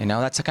games.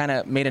 That's kind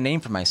of made a name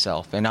for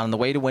myself. And on the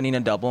way to winning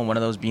a double, and one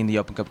of those being the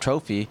Open Cup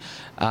trophy,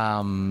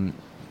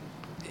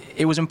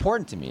 it was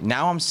important to me.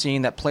 Now I'm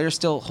seeing that players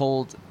still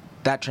hold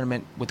that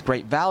tournament with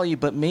great value,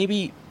 but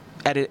maybe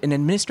at an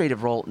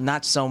administrative role,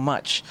 not so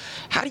much.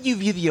 How do you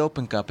view the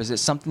Open Cup? Is it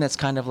something that's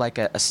kind of like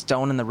a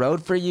stone in the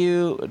road for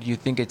you? Do you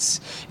think it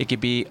could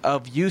be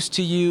of use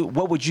to you?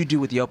 What would you do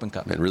with the Open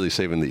Cup? Man, really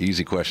saving the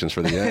easy questions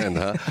for the end,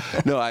 huh?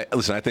 No,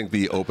 listen, I think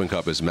the Open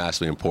Cup is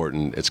massively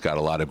important. It's got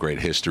a lot of great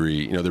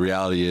history. The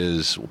reality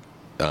is,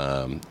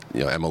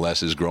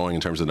 MLS is growing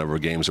in terms of the number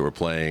of games that we're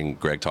playing.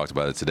 Greg talked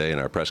about it today in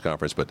our press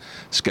conference, but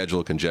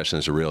schedule congestion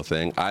is a real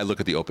thing. I look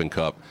at the Open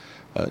Cup,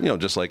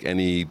 just like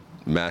any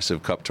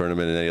massive cup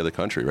tournament in any other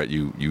country, right?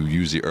 You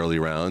use the early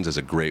rounds as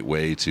a great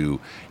way to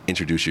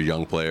introduce your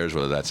young players,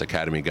 whether that's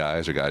academy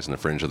guys or guys in the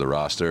fringe of the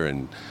roster,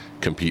 and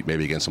compete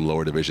maybe against some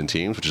lower division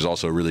teams, which is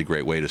also a really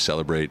great way to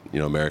celebrate,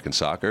 American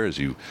soccer. As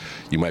you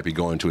might be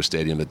going to a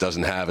stadium that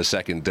doesn't have a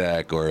second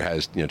deck or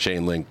has,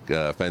 chain link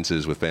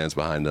fences with fans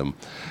behind them,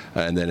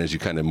 and then as you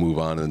kind of move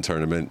on in the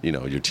tournament,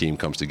 your team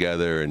comes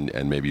together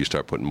and maybe you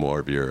start putting more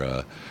of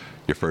your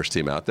first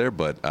team out there.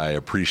 But I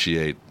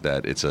appreciate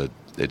that it's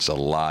a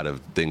lot of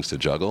things to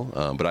juggle.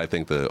 But I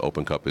think the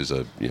Open Cup is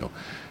a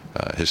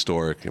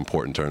historic,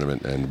 important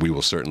tournament, and we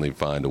will certainly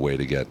find a way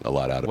to get a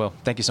lot out of it. Well,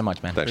 thank you so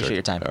much, man. Thanks, Appreciate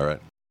your time. All right.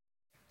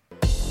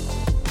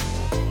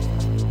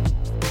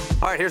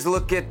 All right, here's a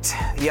look at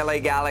the LA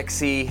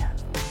Galaxy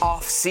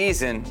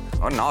off-season.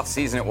 What an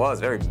off-season it was.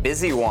 Very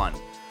busy one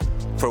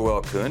for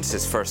Will Kuntz,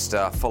 his first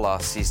full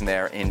off-season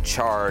there in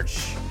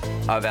charge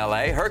of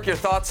LA. Herc, your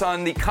thoughts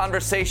on the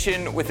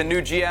conversation with the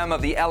new GM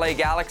of the LA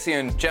Galaxy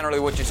and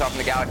generally what you saw from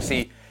the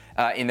Galaxy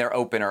in their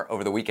opener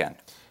over the weekend?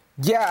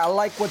 Yeah, I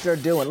like what they're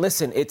doing.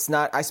 Listen, it's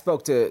not. I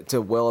spoke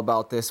to Will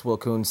about this, Will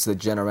Kuntz, the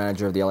general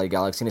manager of the LA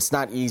Galaxy, and it's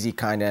not easy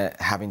kind of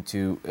having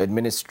to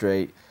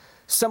administrate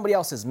somebody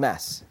else's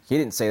mess. He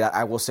didn't say that.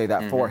 I will say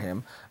that for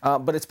him.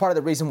 But it's part of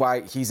the reason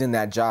why he's in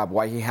that job,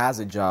 why he has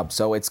a job.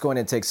 So it's going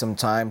to take some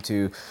time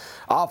to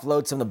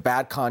offload some of the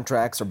bad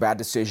contracts or bad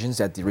decisions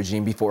that the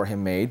regime before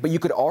him made. But you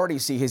could already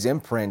see his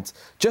imprint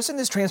just in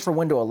this transfer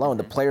window alone,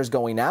 the players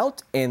going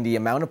out and the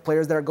amount of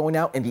players that are going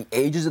out and the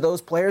ages of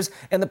those players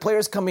and the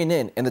players coming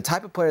in and the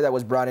type of player that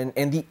was brought in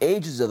and the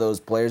ages of those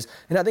players.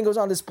 And I think it was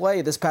on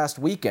display this past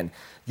weekend.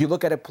 You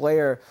look at a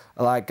player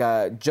like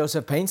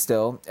Joseph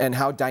Painstill and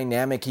how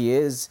dynamic he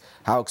is,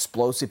 how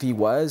explosive he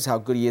was, how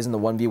good he is in the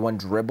 1v1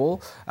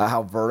 dribble,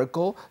 how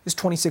vertical. He's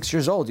 26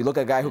 years old. You look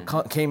at a guy who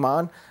came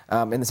on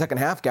in the second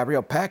half,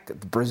 Gabriel Peck,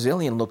 the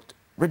Brazilian, looked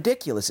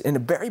ridiculous in a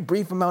very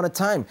brief amount of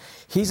time.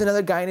 He's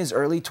another guy in his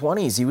early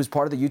 20s. He was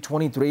part of the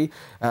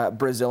U23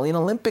 Brazilian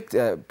Olympic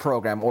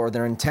program, or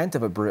their intent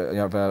of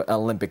an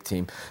Olympic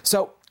team.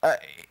 So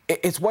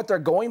it's what they're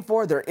going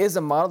for. There is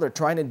a model. They're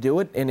trying to do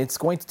it, and it's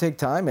going to take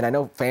time. And I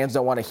know fans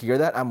don't want to hear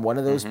that. I'm one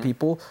of those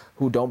people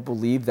who don't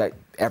believe that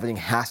everything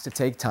has to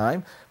take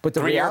time. But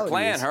the reality is,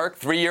 3-year plan, Herc.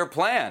 3-year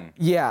plan.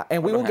 Yeah,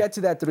 and we will get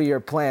to that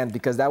 3-year plan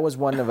because that was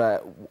one of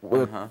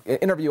an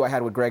interview I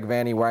had with Greg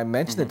Vanney where I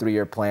mentioned the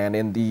 3-year plan,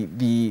 and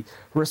the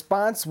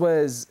response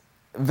was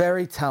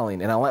very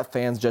telling, and I'll let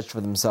fans judge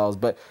for themselves.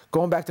 But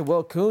going back to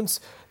Will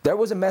Kuntz, there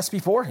was a mess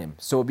before him,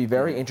 so it'll be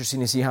very interesting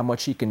to see how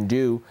much he can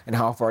do and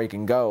how far he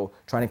can go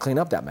trying to clean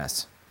up that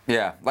mess.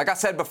 Yeah, like I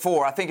said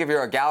before, I think if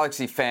you're a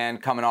Galaxy fan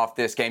coming off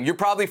this game, you're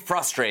probably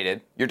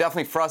frustrated. You're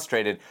definitely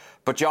frustrated,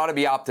 but you ought to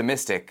be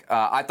optimistic.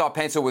 I thought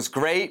Painstill was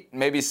great,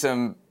 maybe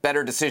some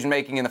better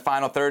decision-making in the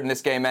final third, and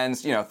this game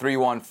ends, 3-1,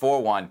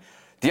 4-1.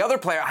 The other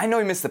player, I know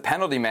he missed the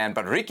penalty, man,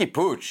 but Riqui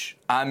Puig,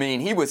 I mean,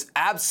 he was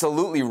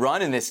absolutely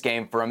running this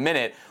game for a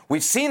minute.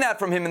 We've seen that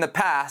from him in the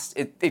past.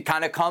 It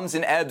kind of comes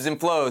in ebbs and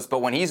flows, but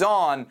when he's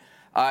on,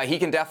 he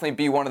can definitely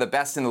be one of the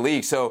best in the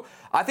league. So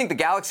I think the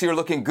Galaxy are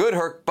looking good,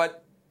 Herc,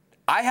 but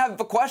I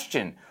have a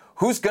question.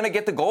 Who's going to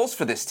get the goals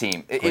for this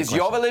team? Is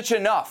Joveljic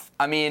enough?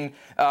 I mean,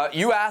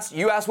 you asked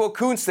Will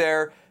Kuntz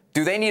there,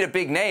 do they need a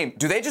big name?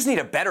 Do they just need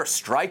a better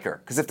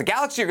striker? Because if the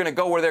Galaxy are going to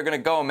go where they're going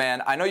to go,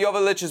 man, I know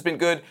Jovic has been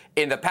good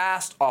in the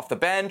past, off the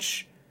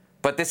bench,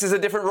 but this is a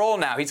different role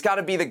now. He's got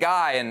to be the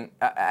guy, and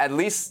at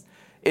least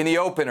in the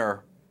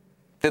opener,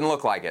 didn't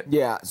look like it.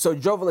 Yeah, so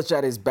Jovic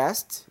at his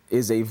best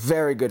is a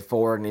very good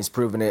forward, and he's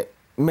proven it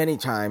many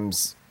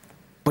times,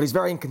 but he's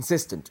very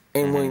inconsistent.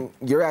 And when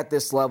you're at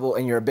this level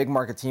and you're a big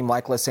market team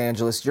like Los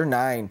Angeles, your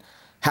 9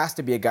 has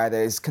to be a guy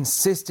that is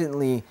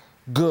consistently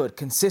good,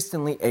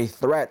 consistently a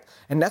threat.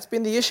 And that's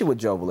been the issue with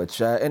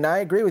Jovic. And I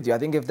agree with you. I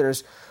think if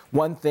there's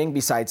one thing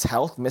besides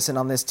health missing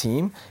on this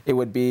team, it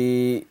would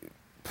be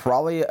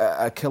probably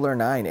a killer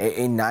 9,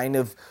 a 9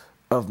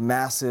 of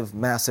massive,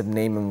 massive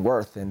name and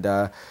worth.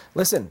 And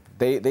listen,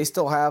 they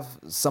still have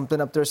something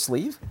up their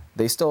sleeve.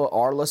 They still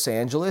are Los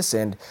Angeles.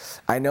 And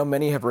I know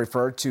many have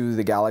referred to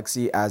the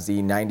Galaxy as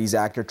the 90s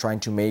actor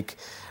trying to make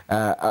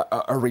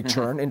a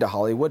return into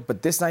Hollywood.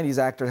 But this 90s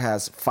actor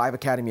has 5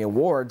 Academy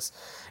Awards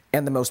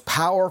and the most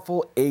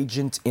powerful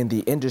agent in the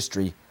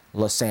industry,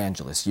 Los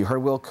Angeles. You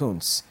heard Will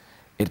Kuntz.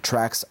 It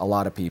attracts a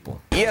lot of people.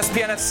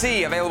 ESPN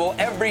FC, available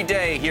every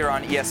day here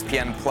on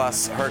ESPN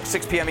Plus. Heard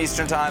 6 p.m.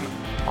 Eastern Time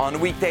on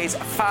weekdays,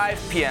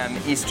 5 p.m.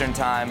 Eastern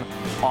Time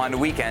on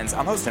weekends.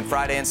 I'm hosting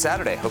Friday and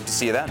Saturday. Hope to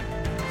see you then.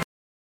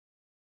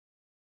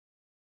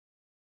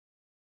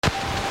 I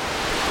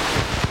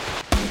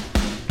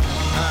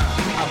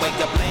wake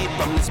up late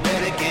from this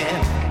bed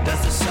again. Does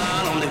the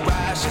sun only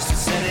rise just to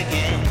set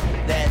again?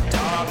 That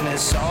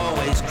darkness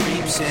always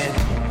creeps in.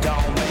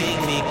 Don't make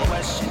me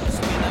question.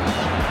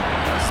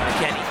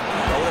 McKennie,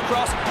 roll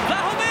across,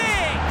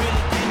 Vlahovic!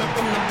 Really came up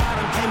from the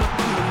bottom, came up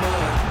from the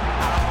mud.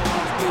 I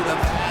walked through the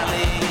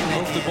valley.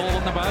 Ook de bal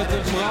wat naar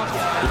buiten gebracht.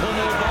 De bal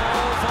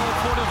valt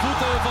voor de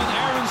voeten van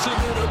Aronson.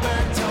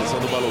 Essa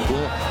do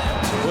Balogun.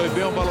 Foi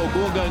bem o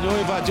Balogun, ganhou,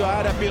 invadiu a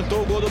área,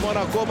 pintou o gol do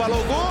Monaco.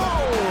 Balogun!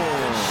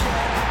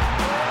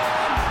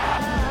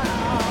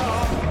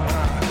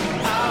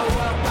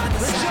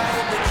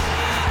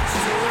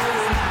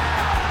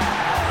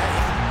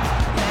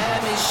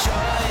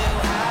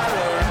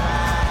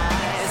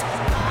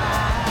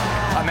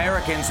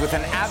 Americans with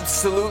an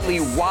absolutely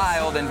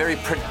wild and very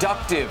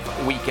productive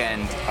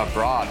weekend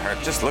abroad.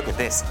 Herc, just look at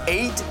this.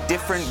 8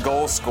 different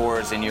goal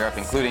scorers in Europe,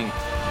 including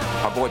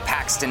our boy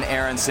Paxton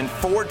Aronson.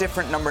 4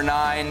 different number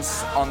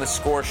 9s on the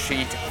score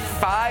sheet.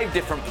 5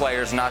 different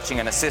players notching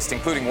an assist,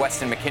 including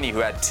Weston McKennie, who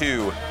had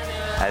 2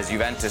 as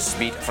Juventus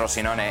beat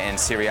Frosinone in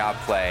Serie A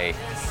play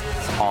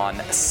on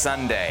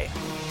Sunday.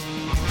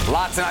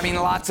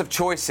 Lots of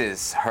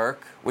choices,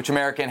 Herc. Which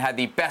American had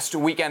the best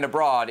weekend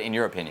abroad, in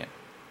your opinion?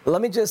 Let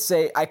me just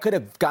say, I could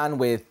have gone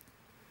with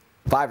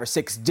 5 or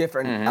 6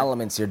 different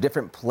elements here,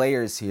 different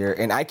players here,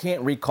 and I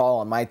can't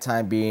recall in my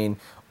time being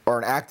or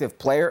an active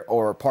player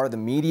or part of the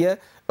media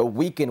a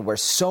weekend where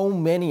so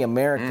many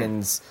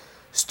Americans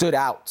stood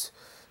out.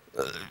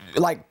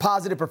 Like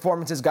positive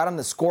performances, got on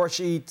the score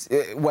sheet,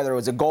 whether it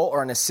was a goal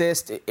or an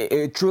assist.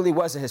 It truly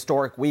was a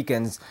historic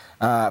weekend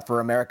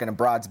for American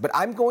abroads. But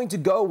I'm going to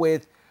go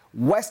with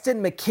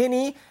Weston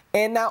McKennie,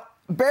 and now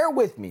bear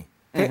with me.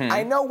 Okay?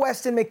 I know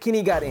Weston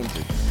McKennie got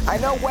injured. I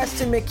know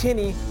Weston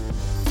McKennie,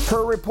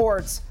 per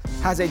reports,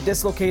 has a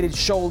dislocated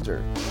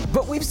shoulder.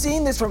 But we've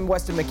seen this from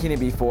Weston McKennie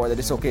before, the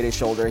dislocated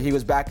shoulder. He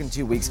was back in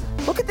 2 weeks.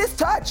 Look at this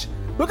touch.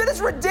 Look at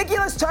this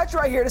ridiculous touch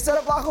right here to set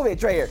up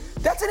Vlahovic right here.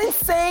 That's an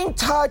insane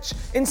touch,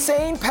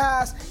 insane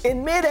pass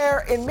in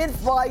midair, in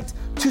mid-flight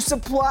to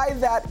supply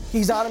that.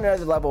 He's on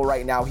another level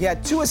right now. He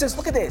had 2 assists.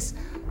 Look at this.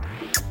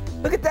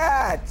 Look at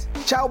that.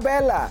 Ciao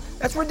Bella.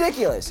 That's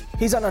ridiculous.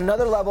 He's on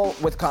another level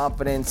with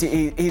confidence.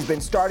 He's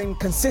been starting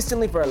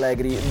consistently for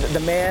Allegri.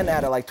 The man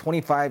out of like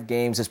 25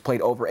 games has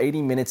played over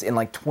 80 minutes in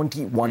like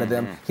 21 of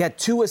them. He had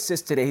 2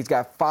 assists today. He's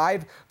got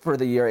 5 for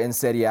the year in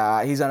Serie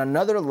A. He's on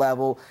another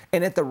level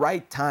and at the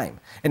right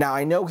time. And now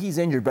I know he's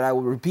injured, but I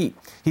will repeat.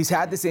 He's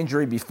had this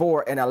injury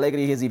before, and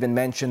Allegri has even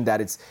mentioned that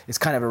it's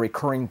kind of a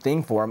recurring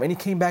thing for him. And he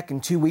came back in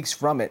 2 weeks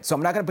from it. So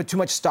I'm not going to put too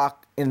much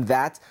stock in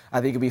that.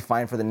 I think he'll be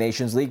fine for the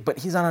Nations League, but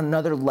he's on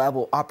another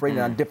level, operating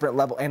on a different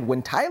level. And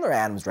when Tyler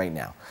Adams right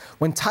now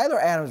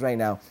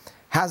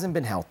hasn't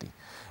been healthy,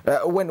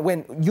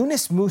 when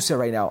Yunus Musa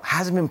right now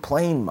hasn't been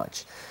playing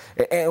much,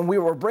 and we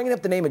were bringing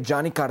up the name of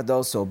Johnny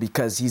Cardoso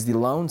because he's the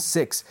lone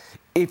 6.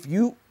 If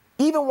you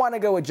even want to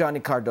go with Johnny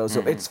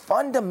Cardoso, it's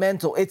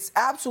fundamental. It's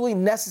absolutely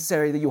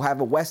necessary that you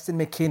have a Weston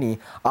McKennie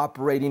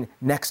operating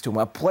next to him,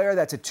 a player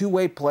that's a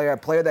two-way player, a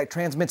player that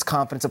transmits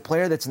confidence, a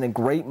player that's in a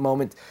great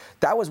moment.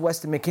 That was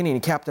Weston McKennie, and he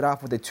capped it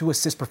off with a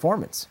 2-assist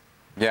performance.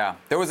 Yeah,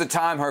 there was a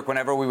time, Herc,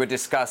 whenever we would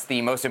discuss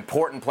the most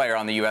important player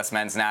on the U.S.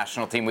 men's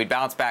national team, we'd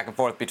bounce back and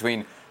forth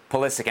between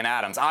Pulisic and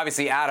Adams.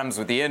 Obviously, Adams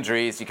with the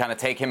injuries, you kind of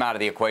take him out of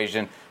the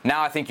equation.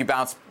 Now I think you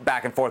bounce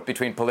back and forth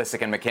between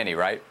Pulisic and McKennie,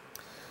 right?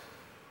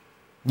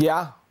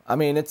 Yeah, I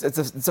mean, it's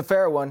a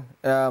fair one,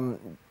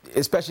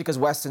 especially because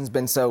Weston's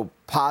been so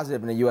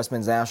positive in the U.S.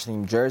 men's national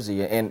team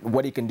jersey and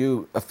what he can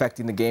do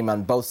affecting the game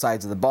on both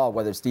sides of the ball,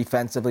 whether it's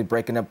defensively,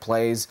 breaking up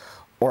plays,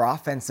 or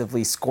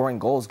offensively scoring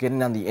goals,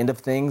 getting on the end of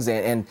things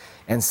and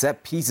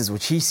set pieces,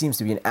 which he seems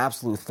to be an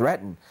absolute threat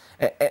in.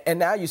 And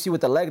now you see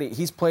with Allegri,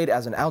 he's played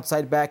as an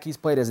outside back, he's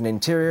played as an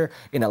interior,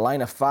 in a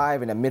line of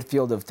 5, in a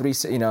midfield of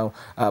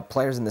 3,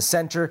 players in the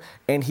center,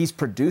 and he's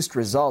produced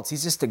results.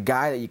 He's just a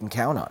guy that you can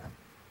count on.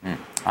 All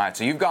right,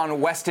 so you've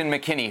gone Weston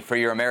McKennie for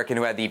your American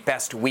who had the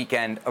best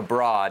weekend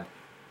abroad.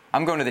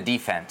 I'm going to the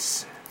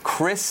defense.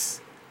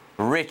 Chris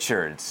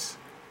Richards.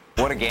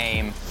 What a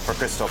game for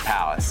Crystal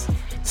Palace.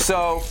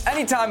 So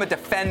anytime a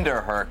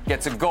defender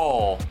gets a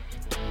goal,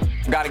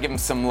 got to give him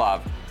some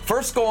love.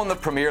 First goal in the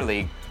Premier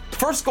League.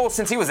 First goal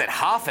since he was at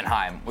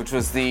Hoffenheim, which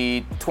was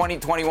the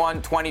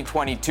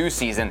 2021-2022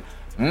 season.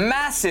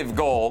 Massive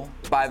goal,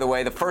 by the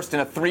way, the first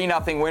in a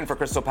 3-0 win for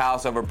Crystal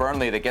Palace over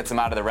Burnley that gets them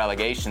out of the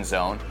relegation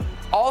zone.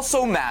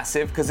 Also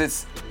massive because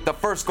it's the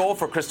first goal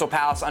for Crystal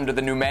Palace under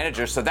the new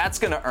manager, so that's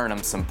going to earn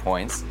him some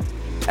points.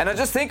 And I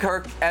just think,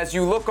 Herc, as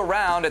you look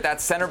around at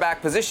that center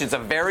back position, it's a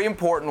very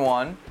important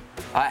one.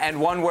 And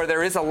one where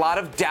there is a lot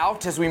of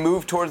doubt as we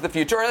move towards the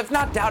future, or if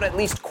not doubt, at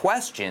least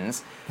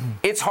questions.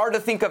 It's hard to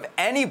think of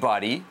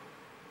anybody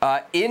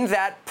in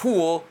that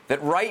pool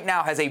that right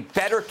now has a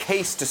better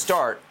case to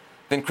start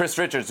than Chris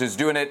Richards, who's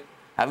doing it,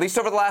 at least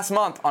over the last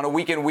month, on a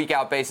week-in,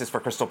 week-out basis for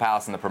Crystal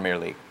Palace in the Premier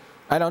League.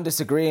 I don't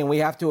disagree, and we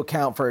have to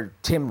account for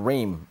Tim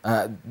Ream.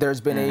 There's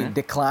been a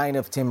decline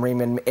of Tim Ream,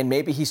 and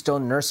maybe he's still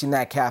nursing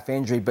that calf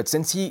injury, but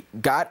since he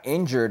got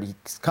injured,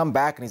 he's come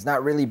back, and he's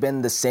not really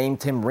been the same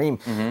Tim Ream,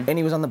 and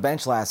he was on the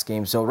bench last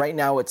game. So right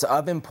now, it's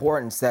of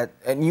importance that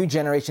a new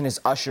generation is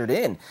ushered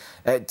in.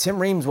 Tim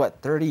Ream's,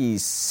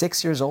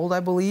 36 years old, I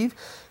believe?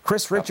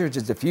 Chris Richards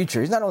is the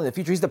future. He's not only the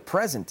future, he's the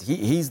present.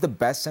 He's the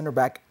best center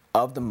back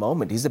of the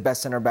moment. He's the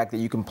best center back that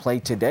you can play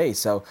today.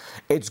 So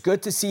it's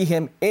good to see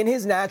him in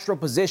his natural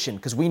position,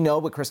 because we know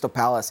with Crystal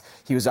Palace,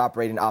 he was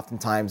operating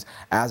oftentimes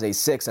as a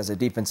 6, as a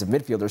defensive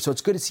midfielder. So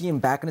it's good to see him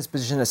back in his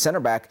position as center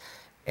back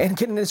and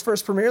getting his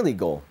first Premier League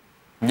goal.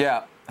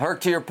 Yeah.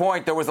 Herc, to your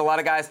point, there was a lot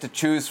of guys to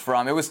choose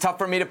from. It was tough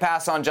for me to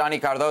pass on Johnny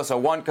Cardoso,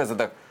 one, because of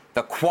the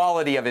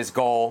quality of his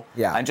goal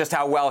and just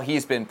how well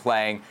he's been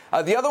playing.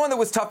 The other one that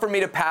was tough for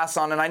me to pass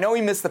on, and I know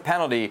he missed the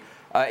penalty,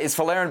 is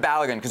Valérien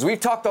Balogun, because we've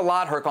talked a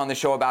lot, Herc, on the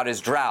show about his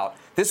drought.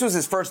 This was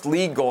his first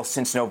league goal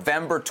since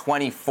November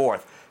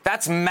 24th.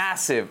 That's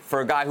massive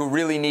for a guy who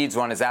really needs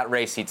one as that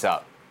race heats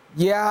up.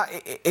 Yeah,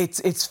 it's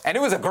and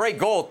it was a great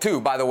goal, too,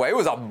 by the way. It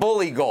was a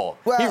bully goal.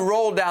 Well, he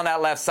rolled down that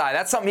left side.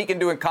 That's something he can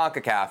do in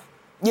CONCACAF.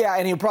 Yeah,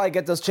 and he'll probably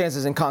get those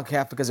chances in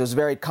CONCACAF because it was a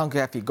very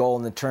CONCACAF-y goal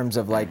in the terms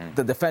of,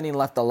 the defending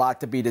left a lot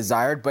to be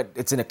desired, but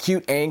it's an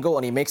acute angle,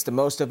 and he makes the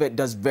most of it,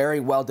 does very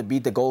well to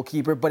beat the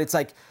goalkeeper. But it's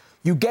like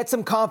you get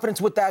some confidence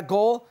with that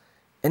goal,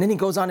 and then he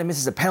goes on and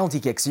misses a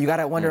penalty kick. So you got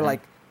to wonder,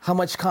 how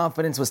much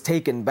confidence was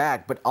taken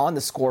back. But on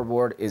the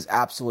scoreboard is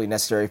absolutely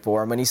necessary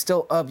for him, and he's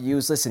still of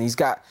use. Listen, he's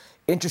got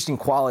interesting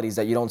qualities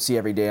that you don't see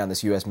every day on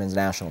this U.S. men's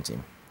national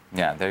team.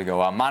 Yeah, there you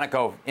go.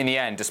 Monaco, in the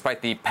end,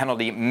 despite the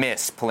penalty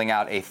miss, pulling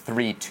out a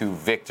 3-2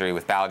 victory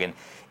with Balogun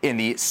in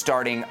the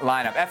starting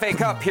lineup. FA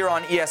Cup here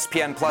on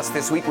ESPN Plus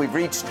this week. We've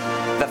reached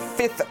the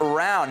 5th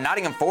round.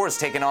 Nottingham Forest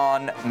taking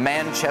on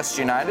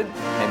Manchester United.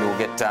 Maybe we'll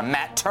get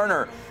Matt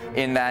Turner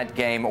in that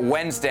game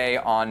Wednesday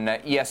on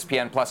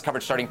ESPN Plus.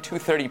 Coverage starting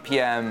 2:30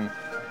 p.m.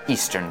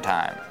 Eastern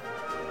Time.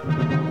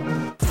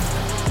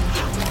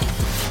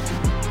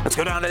 Let's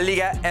go down to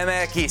Liga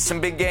MX. Some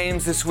big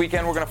games this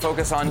weekend. We're going to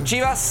focus on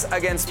Chivas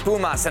against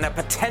Pumas and a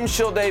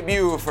potential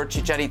debut for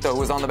Chicharito, who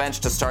was on the bench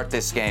to start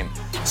this game.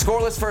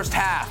 Scoreless first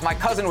half. My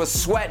cousin was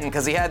sweating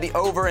because he had the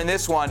over in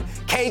this one.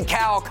 Cade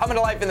Cowell coming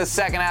to life in the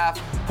second half.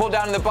 Pulled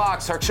down in the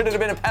box. Should it have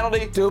been a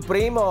penalty? Tu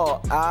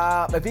primo.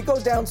 If he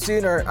goes down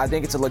sooner, I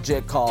think it's a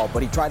legit call,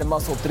 but he tried to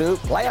muscle through.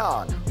 Play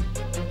on.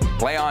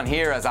 Play on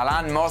here as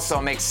Alan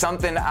Mosso makes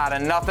something out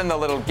of nothing. The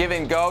little give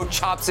and go,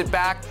 chops it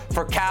back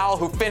for Cal,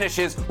 who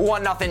finishes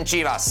 1-0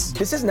 Chivas.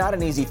 This is not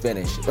an easy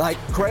finish.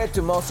 Credit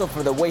to Mosso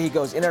for the way he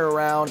goes in and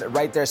around,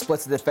 right there,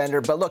 splits the defender.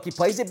 But look, he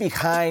plays it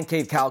behind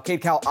Cade Cowell. Cade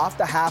Cowell off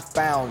the half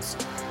bounce,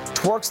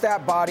 twerks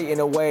that body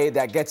in a way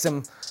that gets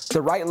him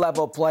the right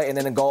level of play and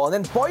then a goal. And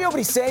then Pollo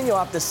Briseño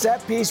off the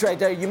set piece right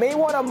there. You may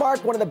want to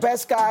mark one of the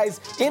best guys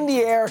in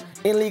the air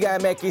in Liga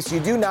MX. You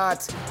do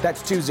not.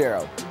 That's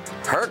 2-0.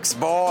 Herc's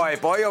boy,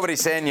 Pollo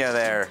Briseño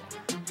there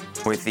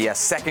with the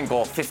second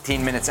goal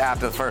 15 minutes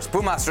after the first.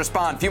 Pumas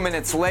respond a few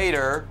minutes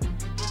later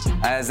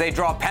as they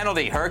draw a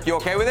penalty. Herc, you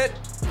okay with it?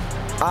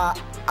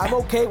 I'm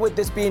okay with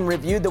this being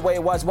reviewed the way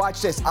it was.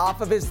 Watch this.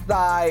 Off of his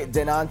thigh,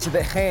 then onto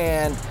the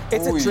hand.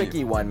 It's a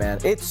tricky one, man.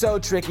 It's so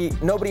tricky.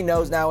 Nobody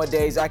knows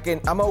nowadays.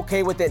 I'm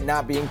okay with it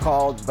not being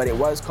called, but it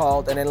was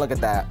called. And then look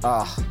at that.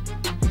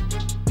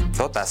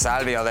 Tota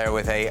Salvio there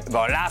with a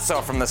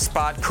golazo from the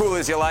spot. Cool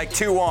as you like.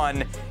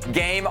 2-1.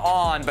 Game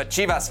on. But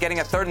Chivas getting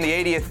a third in the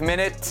 80th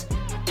minute.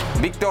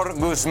 Victor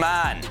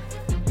Guzman.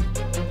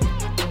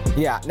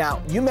 Yeah,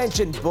 now, you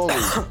mentioned bully.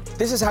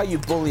 This is how you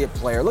bully a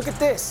player. Look at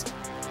this.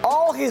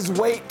 All his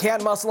weight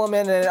can't muscle him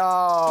in,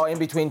 and in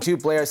between two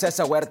players.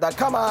 Cesar Huerta,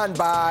 come on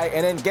by,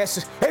 and then guess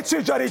it's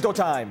Chicharito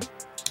time.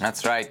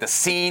 That's right. The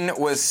scene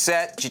was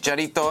set.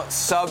 Chicharito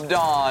subbed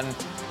on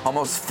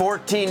almost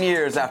 14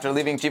 years after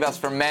leaving Chivas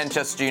for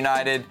Manchester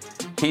United.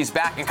 He's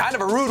back in kind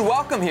of a rude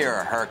welcome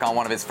here, Herc, on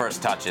one of his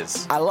first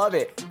touches. I love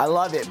it. I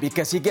love it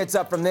because he gets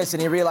up from this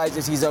and he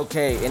realizes he's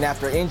okay. And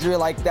after injury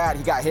like that,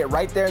 he got hit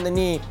right there in the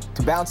knee.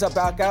 To bounce up,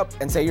 back up,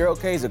 and say you're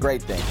okay is a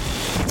great thing.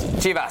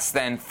 Chivas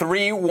then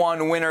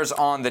 3-1 winners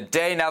on the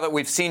day. Now that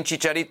we've seen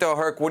Chicharito,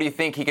 Herc, what do you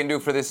think he can do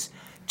for this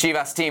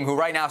Chivas team, who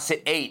right now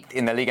sit 8th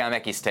in the Liga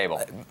MX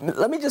table?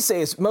 Let me just say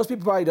this. Most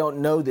people probably don't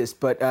know this,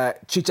 but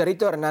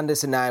Chicharito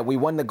Hernandez and I, we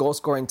won the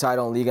goal-scoring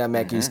title in Liga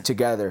MX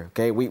together.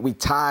 Okay, we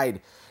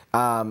tied.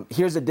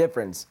 Here's the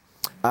difference.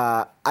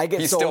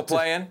 He's still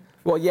playing?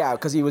 Well, yeah,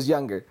 because he was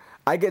younger.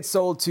 I get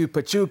sold to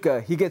Pachuca.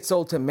 He gets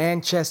sold to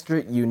Manchester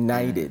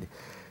United.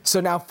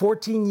 So now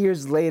 14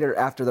 years later,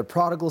 after the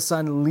prodigal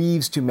son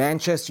leaves to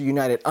Manchester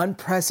United,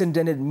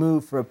 unprecedented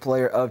move for a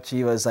player of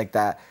Chivas like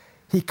that,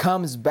 he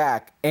comes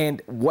back,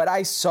 and what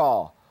I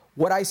saw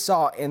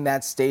in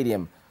that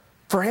stadium,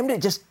 for him to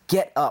just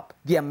get up,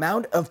 the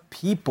amount of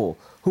people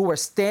who were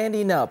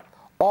standing up,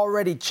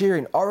 already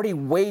cheering, already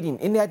waiting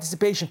in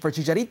anticipation for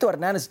Chicharito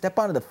Hernandez to step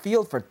onto the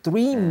field for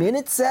 3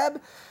 minutes, Seb,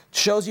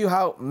 shows you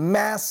how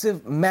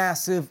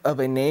massive of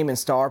a name and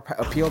star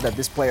appeal that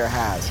this player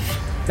has.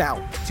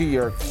 Now, to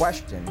your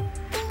question,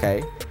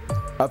 okay,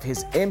 of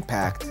his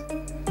impact,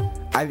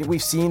 I think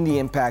we've seen the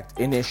impact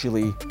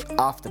initially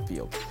off the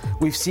field.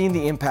 We've seen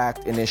the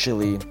impact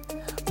initially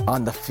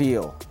on the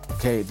field,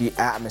 okay, the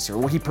atmosphere,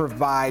 what he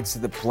provides to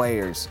the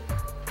players.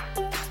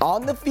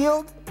 On the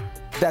field,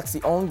 that's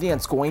the only thing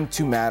that's going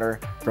to matter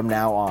from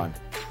now on.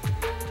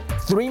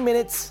 3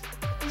 minutes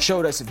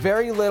showed us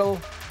very little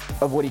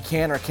of what he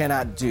can or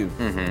cannot do.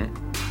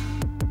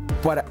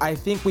 But I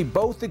think we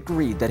both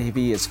agreed that if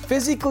he is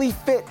physically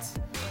fit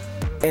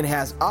and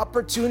has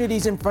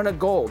opportunities in front of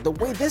goal, the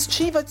way this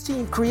Chivas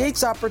team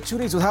creates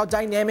opportunities with how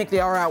dynamic they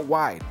are out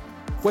wide,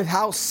 with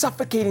how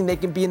suffocating they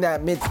can be in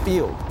that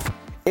midfield.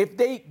 If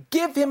they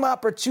give him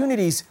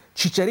opportunities,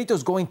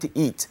 Chicharito's going to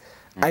eat.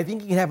 I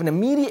think he can have an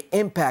immediate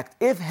impact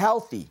if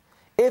healthy.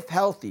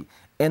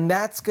 And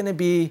that's going to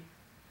be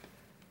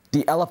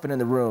the elephant in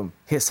the room,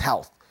 his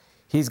health.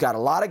 He's got a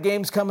lot of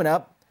games coming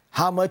up.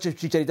 How much of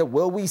Chicharito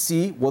will we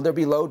see? Will there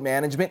be load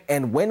management?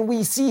 And when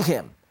we see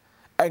him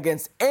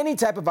against any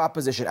type of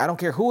opposition, I don't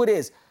care who it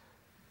is,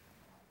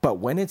 but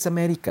when it's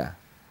America,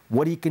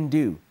 what he can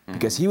do,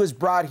 because he was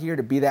brought here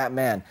to be that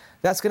man,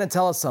 that's going to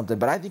tell us something.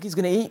 But I think he's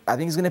going to eat. I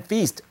think he's going to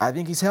feast. I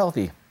think he's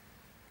healthy.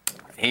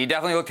 He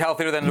definitely looked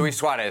healthier than Luis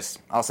Suarez.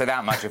 I'll say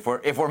that much. If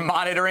we're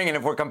monitoring and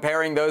if we're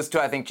comparing those two,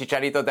 I think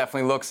Chicharito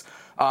definitely looks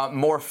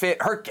more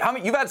fit.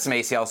 You've had some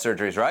ACL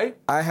surgeries, right?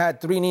 I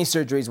had 3 knee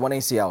surgeries, 1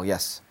 ACL,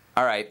 yes.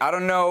 All right. I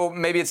don't know.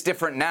 Maybe it's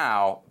different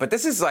now, but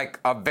this is like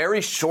a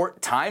very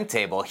short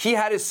timetable. He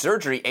had his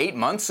surgery 8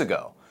 months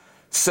ago.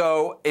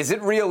 So is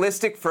it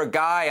realistic for a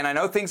guy, and I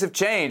know things have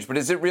changed, but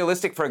is it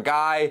realistic for a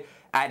guy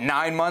at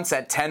 9 months,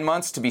 at 10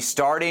 months to be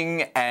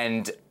starting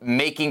and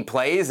making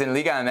plays in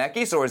Liga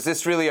MX, or is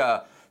this really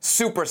a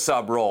super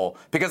sub role?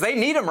 Because they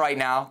need him right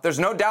now. There's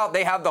no doubt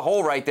they have the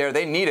hole right there.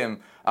 They need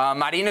him.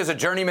 Marin is a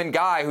journeyman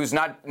guy who's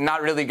not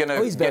really going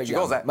to get you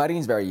goals.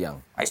 Marin's very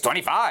young. He's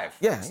 25.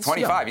 Yeah, he's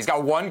 25. Young. He's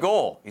got 1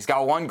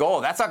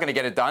 goal. That's not going to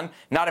get it done.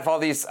 Not if all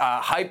these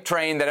hype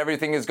train that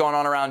everything is going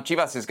on around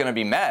Chivas is going to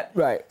be met.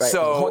 Right.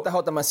 So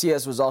Jota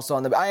Macias was also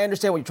on the. I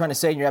understand what you're trying to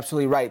say, and you're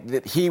absolutely right.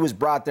 That he was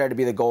brought there to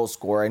be the goal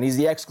scorer, and he's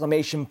the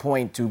exclamation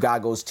point to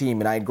Gago's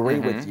team, and I agree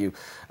with you.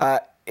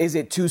 Is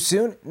it too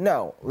soon?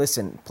 No.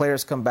 Listen,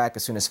 players come back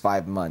as soon as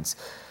 5 months.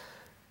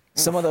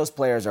 Some of those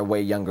players are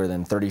way younger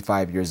than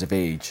 35 years of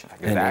age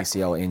in an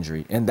ACL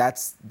injury. And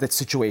that's the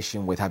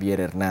situation with Javier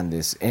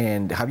Hernandez.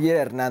 And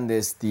Javier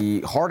Hernandez,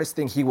 the hardest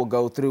thing he will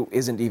go through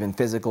isn't even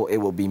physical, it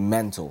will be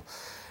mental.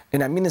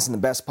 And I mean this in the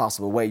best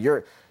possible way.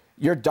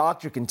 Your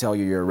doctor can tell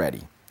you you're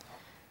ready.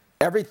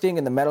 Everything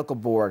in the medical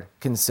board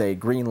can say,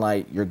 green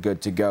light, you're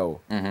good to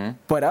go.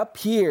 But up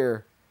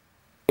here,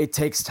 it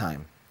takes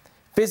time.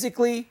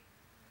 Physically,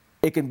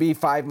 it can be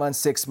 5 months,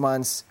 6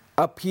 months.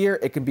 Up here,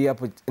 it can be up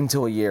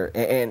until a year,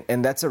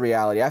 and that's a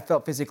reality. I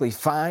felt physically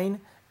fine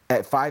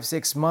at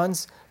 5-6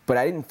 months, but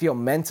I didn't feel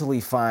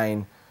mentally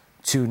fine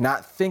to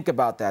not think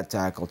about that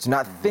tackle, to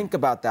not think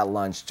about that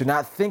lunge, to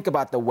not think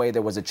about the way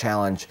there was a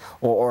challenge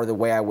or the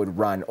way I would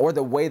run or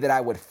the way that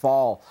I would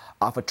fall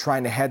off of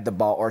trying to head the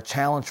ball or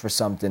challenge for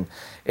something.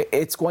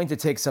 It's going to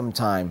take some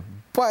time,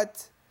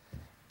 but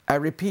I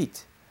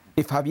repeat,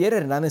 if Javier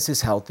Hernandez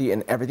is healthy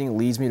and everything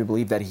leads me to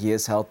believe that he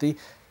is healthy,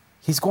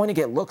 he's going to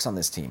get looks on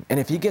this team. And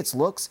if he gets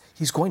looks,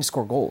 he's going to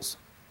score goals.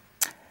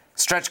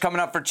 Stretch coming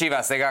up for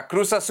Chivas. They got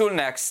Cruz Azul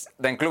next,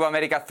 then Club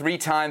America 3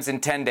 times in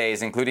 10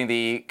 days, including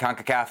the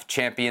CONCACAF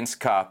Champions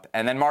Cup.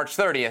 And then March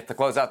 30th, to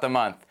close out the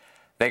month,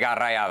 they got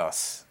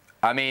Rayados.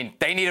 I mean,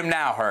 they need him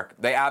now, Herc.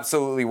 They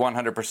absolutely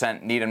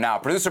 100% need him now.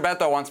 Producer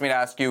Beto wants me to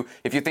ask you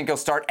if you think he'll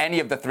start any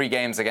of the 3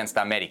 games against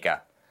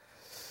America.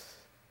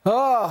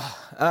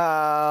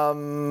 I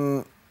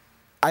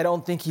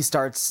don't think he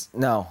starts,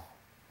 no.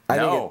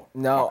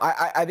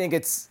 I think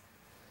it's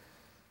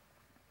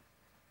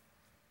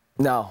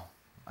No,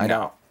 I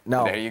don't.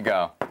 No. There you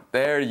go.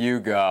 There you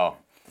go.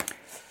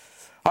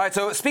 All right,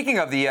 so speaking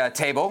of the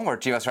table, where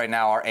Chivas right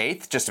now are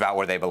 8th, just about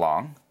where they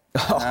belong.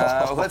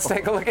 Let's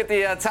take a look at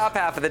the top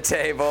half of the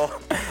table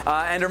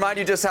and remind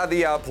you just how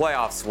the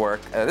playoffs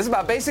work. This is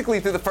about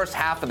basically through the first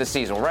half of the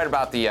season. We're right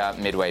about the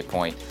midway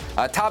point.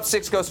 Top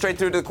 6 go straight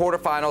through to the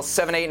quarterfinals.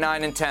 7, 8,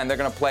 9, and 10. They're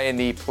going to play in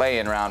the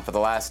play-in round for the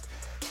last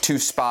 2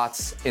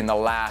 spots in the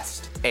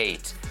last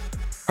 8.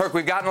 Herc,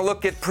 we've gotten a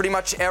look at pretty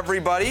much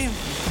everybody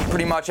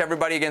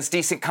against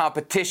decent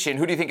competition.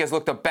 Who do you think has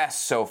looked the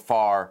best so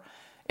far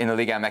in the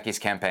Liga MX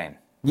campaign?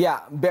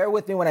 Yeah, bear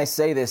with me when I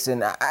say this,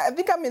 and I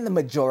think I'm in the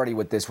majority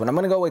with this one. I'm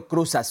going to go with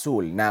Cruz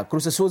Azul. Now,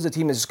 Cruz Azul is a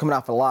team that's just coming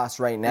off a loss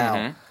right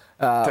now.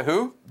 To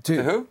who?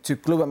 To who? To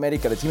Club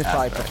America. The team has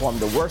probably performed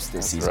the worst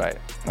this season.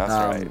 That's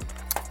right.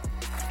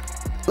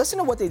 Listen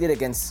to what they did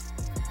against...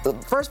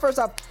 First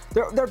off,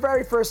 their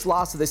very first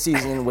loss of the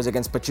season was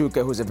against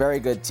Pachuca, who's a very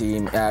good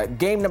team.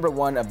 Game number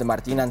 1 of the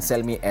Martin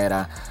Anselmi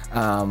era.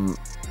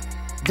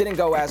 Didn't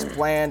go as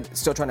planned,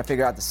 still trying to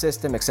figure out the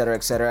system, et cetera,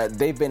 et cetera.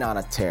 They've been on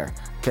a tear,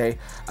 okay?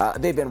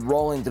 They've been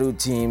rolling through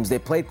teams. They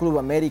played Club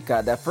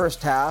America that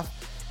first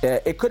half.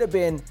 It could have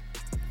been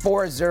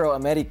 4-0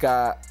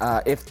 America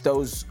if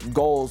those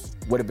goals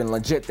would have been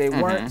legit. They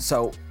weren't,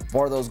 so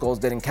 4 of those goals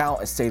didn't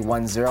count. It stayed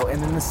 1-0.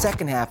 And in the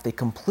second half, they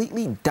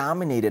completely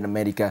dominated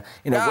America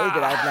in a way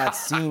that I've not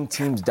seen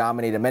teams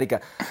dominate America.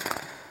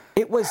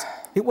 It was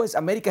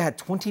America had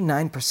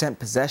 29%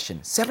 possession,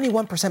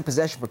 71%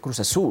 possession for Cruz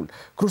Azul.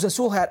 Cruz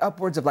Azul had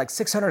upwards of like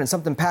 600 and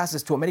something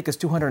passes to America's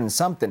 200 and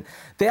something.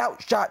 They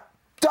outshot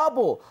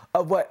double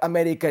of what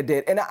America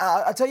did. And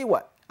I'll tell you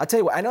what.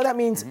 I know that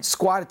means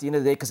squad at the end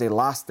of the day because they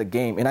lost the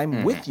game, and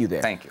I'm with you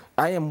there. Thank you.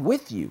 I am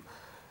with you.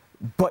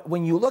 But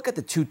when you look at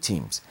the two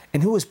teams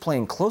and who was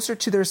playing closer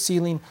to their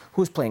ceiling,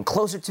 who was playing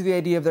closer to the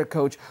idea of their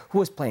coach, who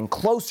was playing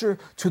closer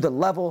to the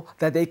level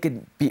that they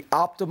could be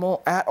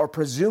optimal at or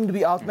presumed to be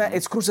optimal at,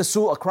 it's Cruz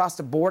Azul across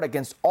the board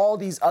against all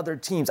these other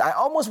teams. I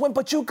almost went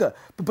Pachuca,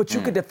 but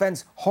Pachuca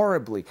defends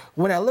horribly.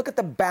 When I look at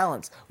the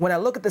balance, when I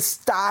look at the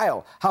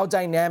style, how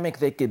dynamic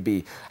they could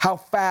be, how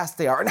fast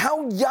they are, and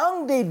how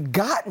young they've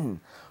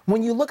gotten.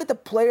 When you look at the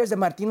players that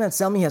Martin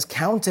Anselmi has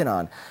counted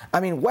on, I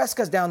mean,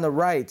 Huesca's down the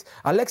right,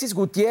 Alexis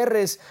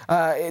Gutierrez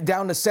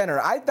down the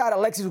center. I thought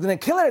Alexis was going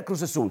to kill it at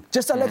Cruz Azul.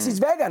 Just Alexis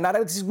Vega, not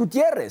Alexis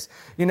Gutierrez.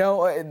 You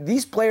know,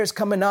 these players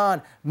coming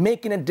on,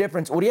 making a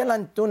difference. Uriel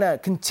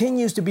Antuna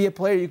continues to be a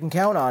player you can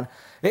count on.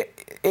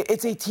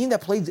 It's a team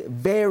that plays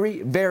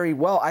very, very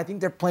well. I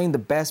think they're playing the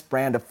best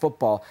brand of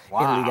football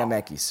in Liga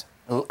MX.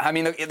 I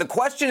mean, the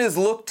question is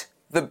looked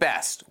the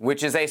best,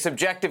 which is a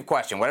subjective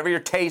question. Whatever your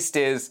taste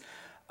is,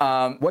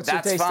 What's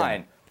that's your taste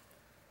fine. Then?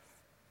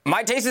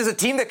 My taste is a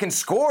team that can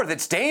score,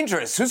 that's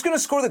dangerous. Who's going to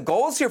score the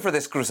goals here for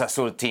this Cruz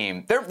Azul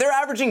team? They're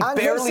averaging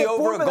barely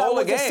over a goal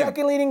a game. Was the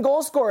second leading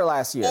goal scorer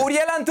last year.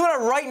 Uriel Antuna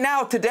right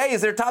now today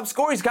is their top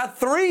scorer. He's got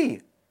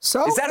 3.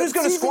 So is that who's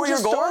going to score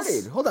your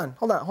goals? Hold on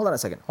a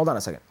second. Time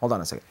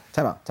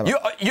out.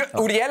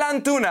 Uriel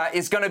Antuna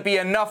is going to be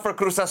enough for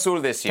Cruz Azul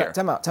this year.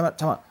 Time out.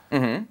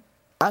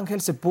 Angel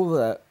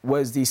Sepulveda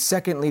was the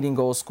second leading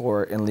goal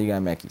scorer in Liga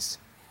MX.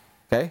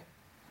 Okay?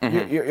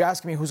 You're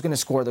asking me who's going to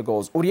score the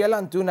goals. Uriel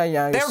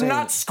Antuna, they're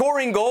not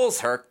scoring goals,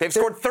 Herc. They've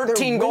scored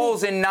 13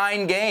 goals in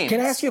 9 games.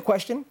 Can I ask you a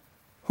question?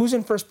 Who's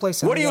in first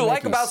place in Liga MX? What do you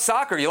like MX? about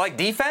soccer? You like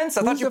defense?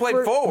 I thought you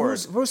played forward.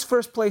 Who's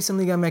first place in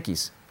Liga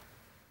MX?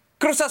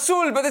 Cruz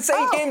Azul, but it's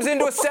 8 games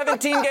into a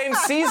 17-game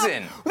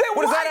season.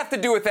 What does that have to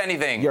do with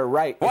anything? You're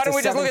right. Why don't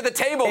we just look at the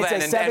table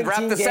then and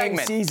wrap the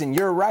segment? Season.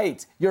 You're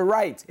right.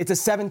 It's a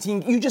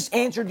 17. You just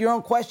answered your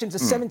own question.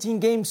 It's a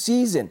 17-game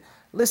season.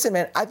 Listen,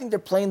 man, I think they're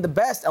playing the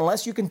best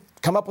unless you can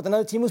come up with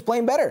another team who's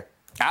playing better.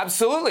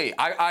 Absolutely.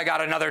 I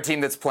got another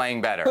team that's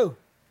playing better. Who?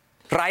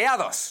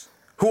 Rayados,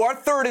 who are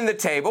third in the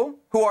table.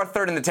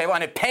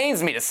 And it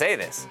pains me to say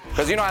this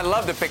because, you know, I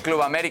love to pick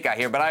Club America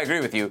here, but I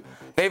agree with you.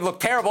 They've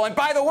looked terrible. And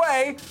by the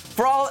way,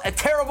 for all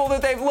terrible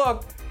that they've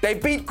looked, they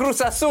beat Cruz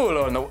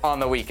Azul on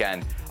the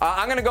weekend.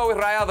 I'm going to go with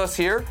Rayados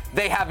here.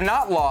 They have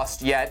not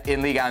lost yet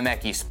in Liga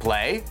MX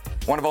play.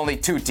 One of only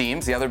 2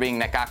 teams, the other being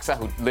Necaxa,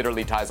 who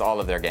literally ties all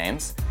of their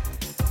games.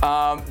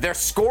 They're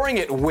scoring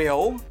at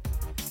will.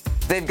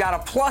 They've got a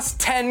plus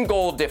 10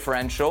 goal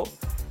differential.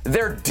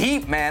 They're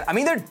deep, man. I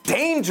mean, they're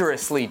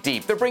dangerously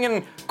deep. They're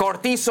bringing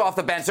Cortizo off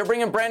the bench. They're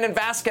bringing Brandon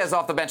Vasquez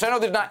off the bench. I know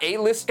they're not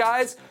A-list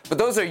guys, but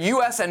those are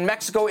U.S. and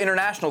Mexico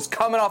internationals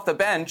coming off the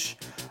bench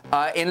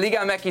in Liga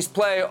MX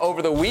play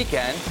over the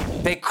weekend.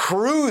 They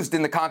cruised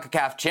in the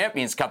CONCACAF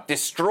Champions Cup,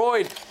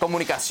 destroyed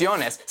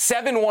Comunicaciones,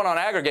 7-1 on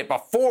aggregate,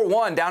 but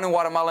 4-1 down in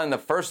Guatemala in the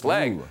first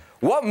leg. Ooh.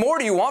 What more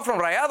do you want from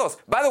Rayados?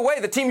 By the way,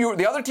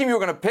 the other team you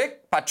were going to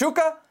pick,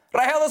 Pachuca,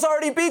 Rayados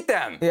already beat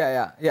them.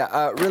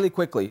 Yeah. Really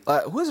quickly,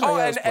 who's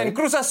Rayados playing? And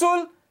Cruz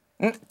Azul,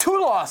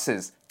 2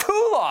 losses.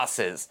 2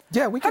 losses.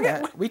 Yeah, we can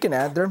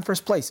add. They're in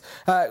first place.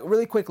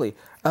 Really quickly,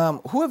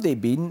 who have they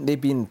beaten? They've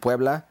beaten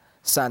Puebla,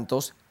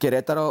 Santos,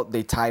 Querétaro.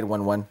 They tied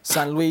 1-1.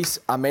 San Luis,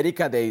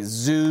 America. They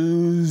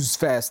zoos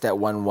fast at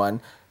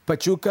 1-1.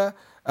 Pachuca,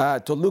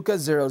 Toluca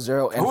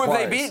 0-0. And Who have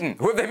Juarez. they beaten?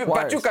 Who have they beaten?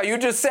 Juarez. Pachuca, you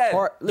just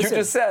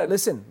said.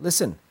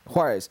 Listen.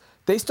 Juarez.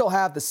 They still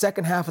have the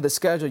second half of the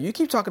schedule. You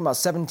keep talking about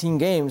 17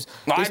 games.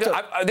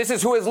 This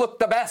is who has looked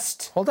the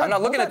best. Hold on, I'm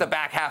not looking at the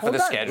back half of the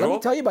schedule. Let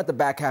me tell you about the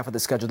back half of the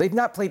schedule. They've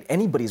not played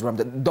anybody's run.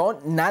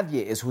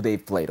 Nadie is who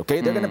they've played,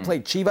 okay? They're going to play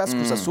Chivas,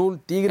 Cruz Azul,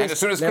 Tigres. And as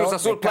soon as Cruz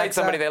Azul played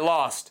somebody, they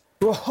lost.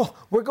 Oh,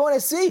 we're going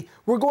to see.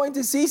 We're going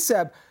to see,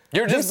 Seb.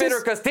 You're just bitter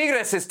because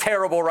Tigres is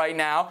terrible right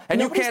now,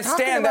 and you can't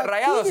stand that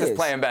Rayados is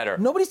playing better.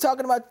 Nobody's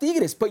talking about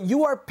Tigres, but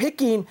you are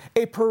picking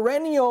a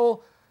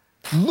perennial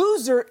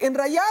loser in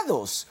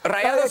Rayados.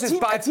 Rayados is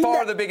by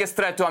far the biggest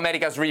threat to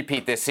America's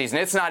repeat this season.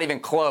 It's not even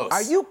close.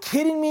 Are you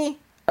kidding me?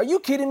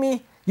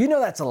 You know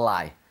that's a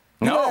lie.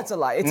 You know that's a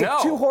lie. It's a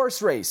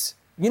two-horse race.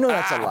 You know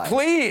that's a lie.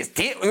 Please,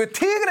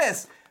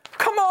 Tigres.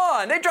 Come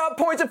on, they dropped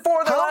points at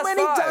 4 of the last 5.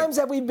 How many times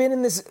have we been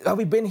in this? Have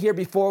we been here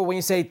before when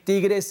you say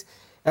Tigres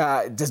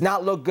does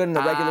not look good in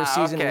the regular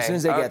season as soon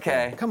as they get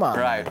there? Come on.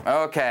 Right. Man.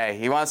 Okay.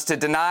 He wants to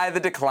deny the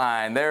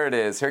decline. There it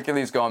is.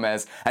 Hercules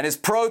Gomez and his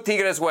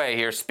pro-Tigres way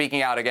here,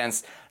 speaking out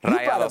against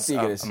Rayados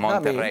of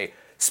Monterrey.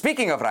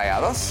 Speaking of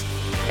Rayados,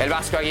 El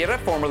Vasco Aguirre,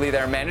 formerly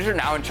their manager,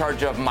 now in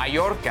charge of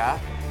Mallorca.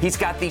 He's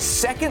got the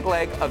second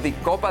leg of the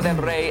Copa del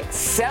Rey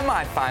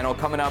semifinal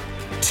coming up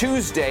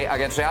Tuesday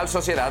against Real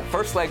Sociedad.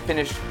 First leg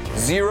finished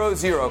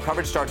 0-0.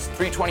 Coverage starts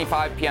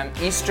 3:25 p.m.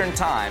 Eastern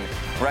Time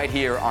right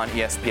here on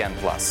ESPN+.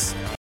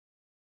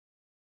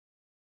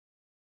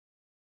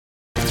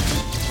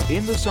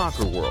 In the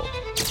soccer world,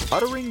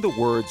 uttering the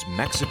words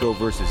Mexico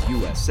versus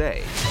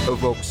USA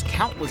evokes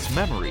countless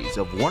memories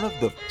of one of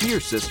the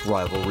fiercest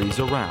rivalries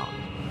around.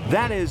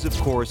 That is, of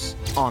course,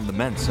 on the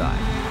men's side.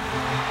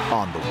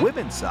 On the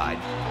women's side,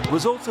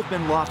 results have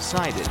been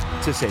lopsided,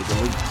 to say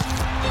the least.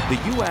 The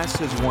U.S.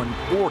 has won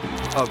 40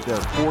 of their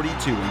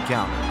 42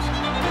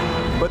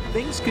 encounters. But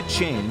things could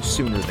change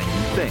sooner than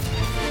you think.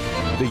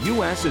 The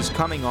U.S. is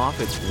coming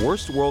off its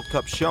worst World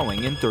Cup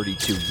showing in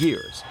 32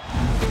 years.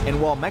 And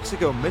while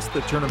Mexico missed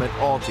the tournament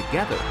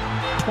altogether,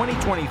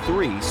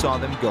 2023 saw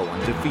them go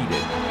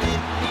undefeated.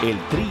 El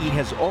Tri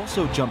has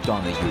also jumped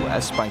on the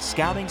U.S. by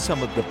scouting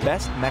some of the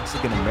best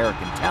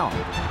Mexican-American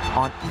talent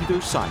on either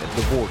side of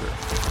the border.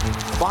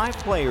 5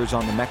 players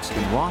on the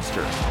Mexican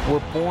roster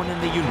were born in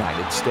the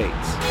United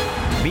States.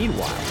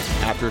 Meanwhile,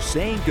 after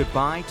saying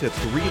goodbye to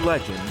 3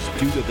 legends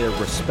due to their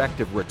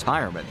respective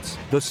retirements,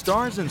 the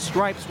Stars and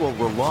Stripes will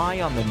rely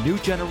on the new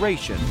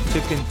generation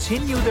to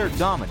continue their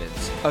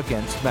dominance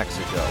against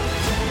Mexico.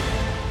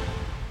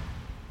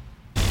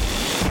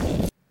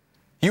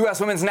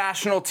 U.S. women's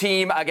national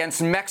team against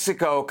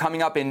Mexico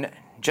coming up in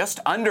just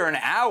under an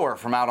hour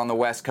from out on the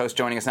West Coast.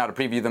 Joining us now to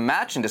preview the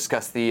match and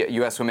discuss the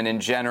U.S. women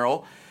in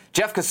general,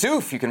 Jeff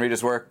Kassouf. You can read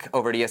his work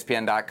over at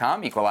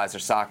ESPN.com, Equalizer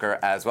Soccer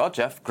as well.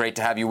 Jeff, great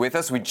to have you with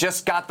us. We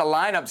just got the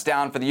lineups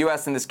down for the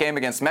U.S. in this game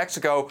against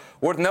Mexico.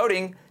 Worth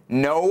noting,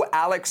 no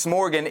Alex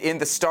Morgan in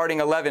the starting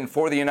 11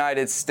 for the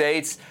United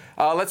States.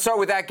 Let's start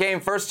with that game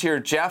first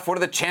here, Jeff. What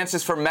are the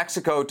chances for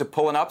Mexico to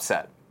pull an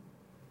upset?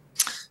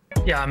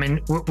 Yeah, I mean,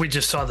 we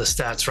just saw the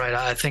stats, right?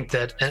 I think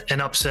that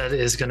an upset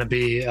is going to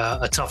be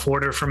a tough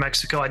order for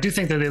Mexico. I do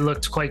think that they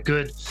looked quite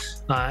good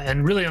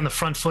and really on the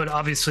front foot,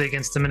 obviously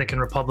against Dominican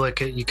Republic.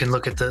 You can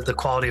look at the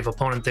quality of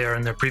opponent there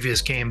in their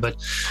previous game, but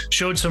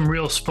showed some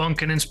real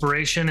spunk and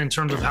inspiration in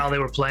terms of how they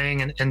were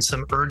playing and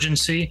some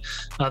urgency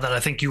that I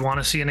think you want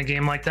to see in a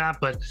game like that.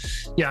 But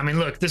yeah, I mean,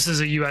 look, this is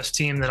a U.S.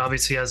 team that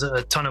obviously has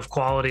a ton of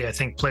quality. I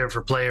think player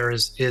for player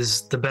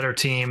is the better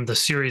team. The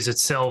series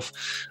itself,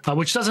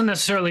 which doesn't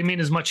necessarily mean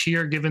as much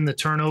here given the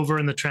turnover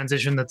and the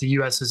transition that the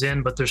U.S. is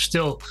in, but there's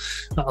still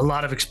a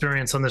lot of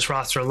experience on this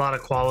roster, a lot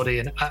of quality,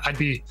 and I'd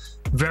be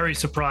very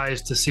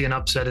surprised to see an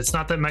upset. It's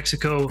not that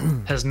Mexico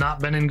has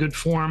not been in good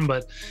form,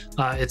 but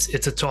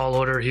it's a tall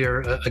order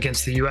here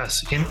against the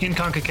U.S. in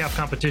CONCACAF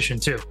competition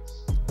too.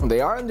 They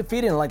are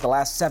undefeated in like the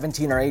last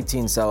 17 or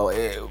 18,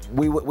 so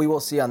we will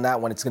see on that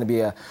one. It's going to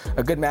be a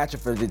good matchup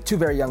for the 2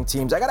 very young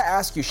teams. I got to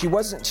ask you, she's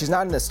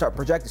not in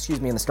the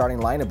in the starting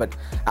lineup, but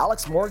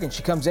Alex Morgan,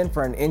 she comes in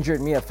for an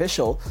injured Mia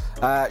Official.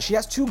 She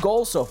has 2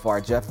 goals so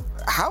far, Jeff.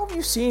 How have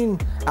you seen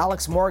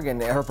Alex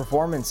Morgan, her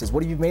performances?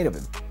 What have you made of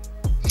him?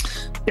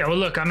 Yeah, well,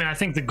 look, I mean, I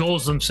think the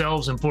goals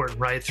themselves important,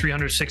 right?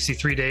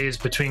 363 days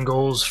between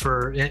goals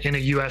in a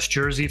U.S.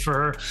 jersey for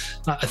her.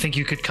 I think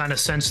you could kind of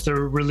sense the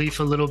relief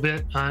a little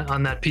bit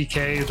on that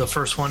PK, the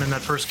first one in that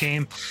first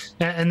game.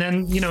 And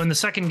then, you know, in the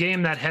second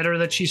game, that header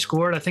that she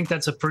scored, I think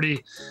that's a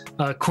pretty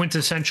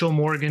quintessential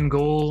Morgan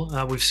goal.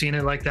 We've seen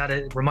it like that.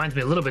 It reminds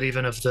me a little bit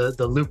even of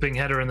the looping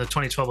header in the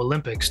 2012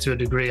 Olympics to a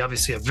degree.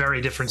 Obviously, a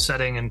very different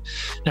setting and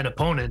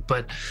opponent.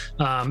 But,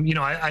 you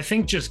know, I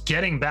think just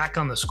getting back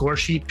on the score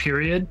sheet,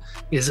 period,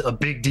 is a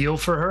big deal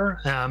for her.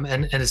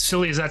 And as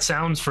silly as that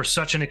sounds for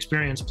such an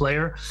experienced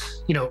player,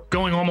 you know,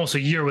 going almost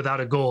a year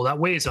without a goal, that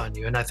weighs on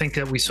you. And I think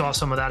that we saw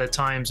some of that at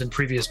times in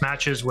previous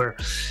matches where,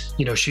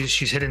 you know,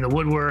 she's hitting the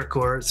woodwork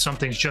or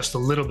something's just a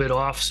little bit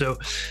off. So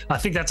I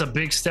think that's a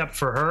big step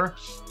for her.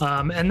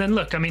 And then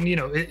look, I mean, you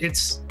know,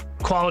 it's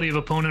quality of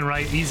opponent,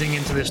 right? Easing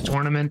into this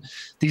tournament,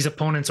 these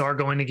opponents are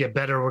going to get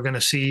better. We're going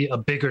to see a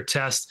bigger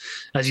test.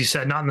 As you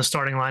said, not in the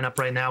starting lineup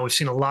right now. We've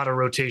seen a lot of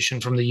rotation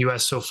from the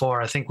U.S. so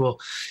far. I think we'll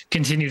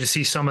continue to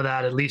see some of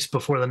that at least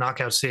before the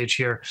knockout stage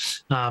here.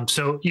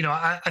 So,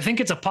 I think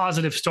it's a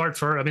positive start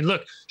for her. I mean,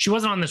 look, she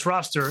wasn't on this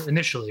roster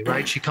initially,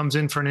 right? She comes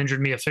in for an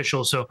injured me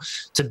official. So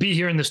to be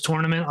here in this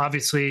tournament,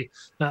 obviously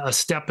a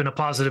step in a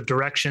positive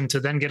direction. To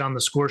then get on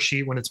the score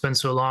sheet when it's been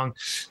so long,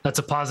 that's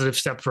a positive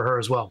step for her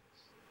as well.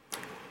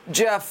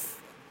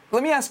 Jeff,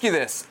 let me ask you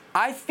this.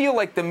 I feel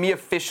like the me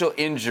official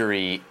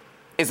injury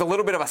is a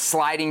little bit of a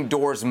sliding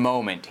doors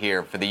moment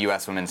here for the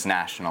U.S. women's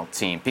national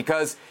team,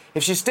 because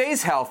if she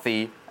stays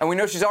healthy, and we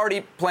know she's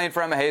already playing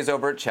for Emma Hayes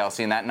over at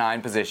Chelsea in that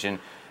 9 position,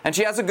 and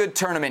she has a good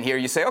tournament here,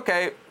 you say,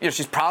 okay,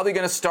 she's probably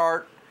going to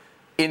start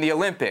in the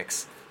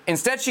Olympics.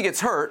 Instead, she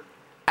gets hurt.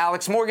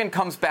 Alex Morgan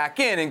comes back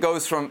in and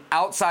goes from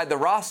outside the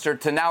roster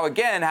to now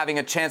again having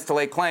a chance to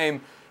lay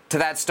claim to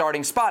that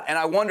starting spot. And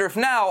I wonder if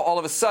now, all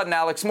of a sudden,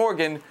 Alex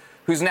Morgan,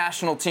 whose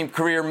national team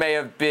career may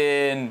have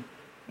been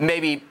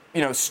maybe,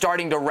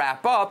 starting to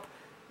wrap up,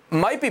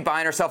 might be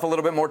buying herself a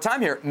little bit more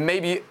time here.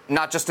 Maybe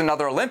not just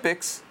another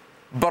Olympics,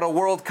 but a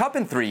World Cup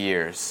in 3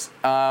 years.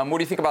 What do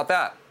you think about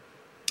that?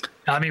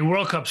 I mean,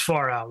 World Cup's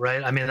far out,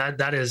 right? I mean,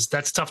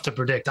 that's tough to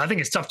predict. I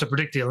think it's tough to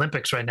predict the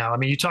Olympics right now. I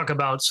mean, you talk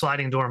about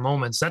sliding door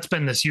moments. That's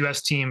been this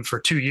U.S. team for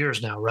 2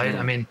 years now, right?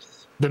 I mean,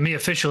 the me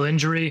official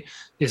injury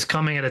is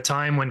coming at a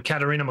time when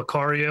Catarina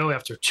Macario,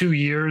 after 2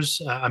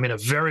 years, a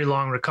very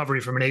long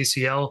recovery from an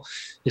ACL,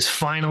 is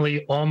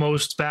finally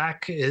almost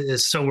back,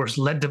 so we're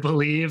led to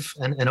believe,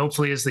 and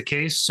hopefully is the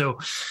case. So,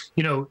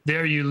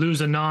 there you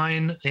lose a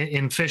 9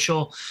 in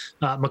official.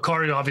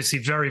 Macario, obviously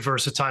very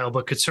versatile,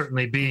 but could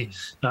certainly be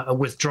a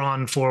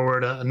withdrawn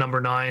forward, a number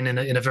 9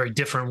 in a very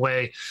different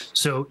way.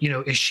 So,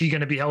 is she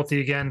going to be healthy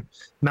again?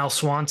 Mal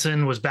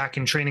Swanson was back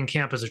in training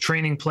camp as a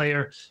training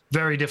player,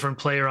 very different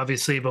player,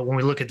 obviously. But when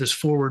we look at this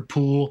forward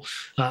pool,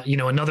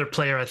 another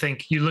player, I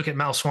think you look at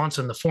Mal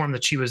Swanson, the form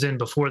that she was in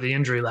before the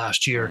injury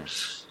last year,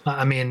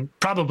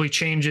 probably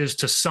changes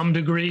to some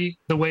degree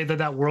the way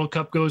that World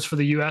Cup goes for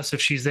the U.S.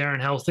 if she's there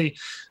and healthy.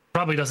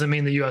 Probably doesn't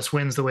mean the U.S.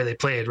 wins the way they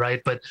played,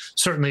 right? But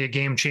certainly a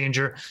game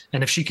changer.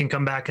 And if she can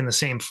come back in the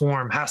same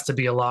form, has to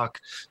be a lock.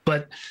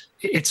 But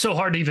it's so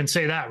hard to even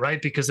say that,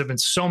 right? Because there have been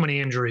so many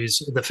injuries.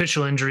 The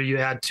official injury you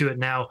add to it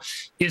now,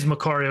 is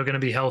Macario going to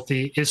be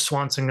healthy? Is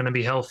Swanson going to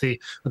be healthy?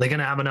 Are they going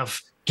to have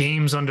enough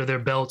games under their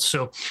belts?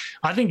 So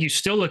I think you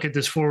still look at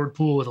this forward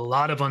pool with a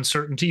lot of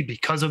uncertainty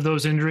because of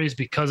those injuries,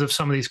 because of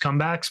some of these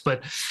comebacks.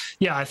 But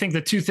yeah, I think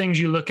the two things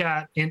you look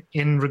at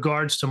in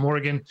regards to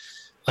Morgan,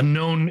 a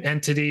known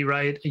entity,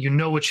 right? You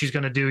know what she's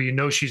going to do. You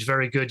know she's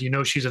very good. You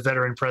know she's a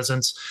veteran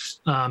presence.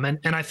 And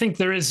I think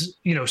there is,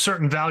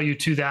 certain value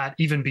to that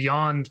even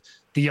beyond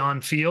the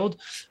on-field.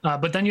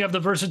 But then you have the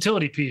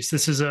versatility piece.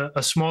 This is a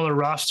smaller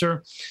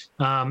roster.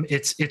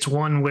 It's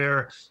one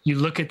where you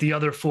look at the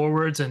other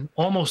forwards and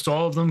almost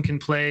all of them can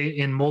play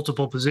in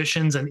multiple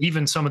positions, and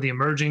even some of the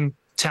emerging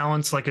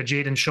talents like a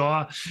Jaden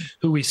Shaw,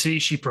 who we see,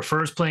 she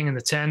prefers playing in the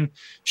 10.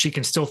 She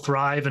can still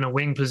thrive in a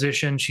wing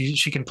position.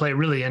 She can play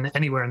really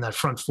anywhere in that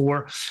front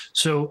 4.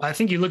 So I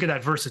think you look at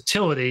that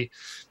versatility,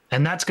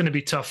 and that's going to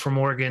be tough for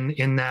Morgan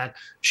in that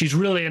she's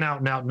really an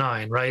out-and-out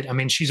 9, right? I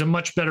mean, she's a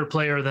much better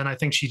player than I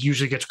think she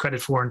usually gets credit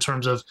for in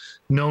terms of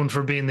known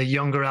for being the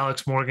younger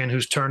Alex Morgan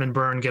who's turn and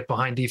burn, get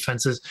behind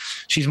defenses.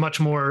 She's much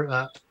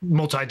more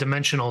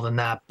multi-dimensional than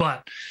that,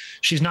 but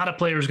she's not a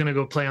player who's going to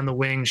go play on the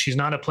wing. She's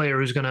not a player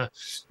who's going to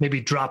maybe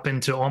drop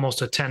into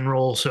almost a 10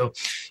 role. So,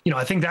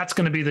 I think that's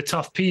going to be the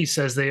tough piece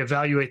as they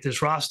evaluate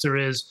this roster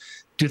is,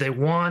 do they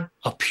want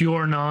a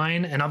pure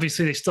 9? And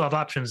obviously they still have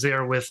options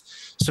there with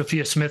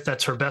Sophia Smith.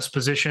 That's her best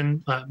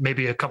position.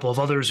 Maybe a couple of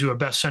others who are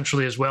best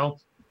centrally as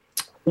well.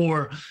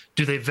 Or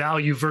do they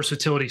value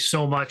versatility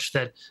so much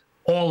that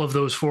all of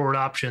those forward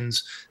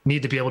options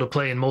need to be able to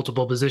play in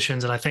multiple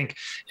positions? And I think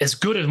as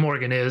good as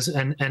Morgan is,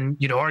 and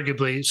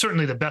arguably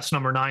certainly the best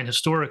number 9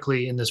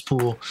 historically in this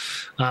pool,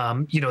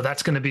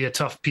 that's going to be a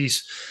tough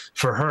piece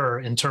for her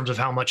in terms of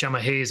how much Emma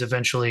Hayes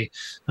eventually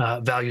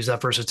values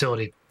that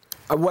versatility.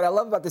 What I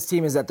love about this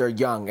team is that they're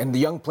young, and the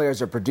young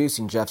players are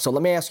producing, Jeff. So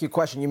let me ask you a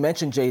question. You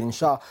mentioned Jaden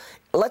Shaw.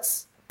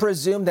 Let's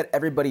presume that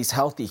everybody's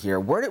healthy here.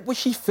 Where would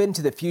she fit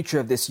into the future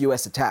of this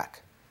U.S.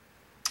 attack?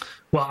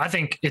 Well, I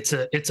think it's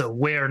a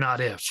where,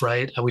 not if,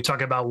 right? We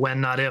talk about when,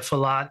 not if a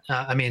lot.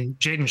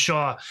 Jaden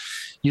Shaw,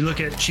 you look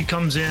at, she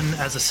comes in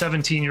as a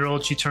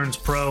 17-year-old, she turns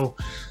pro,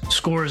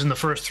 scores in the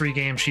first 3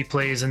 games she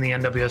plays in the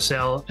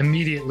NWSL,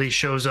 immediately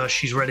shows us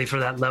she's ready for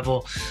that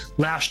level.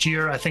 Last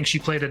year, I think she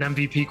played at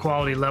MVP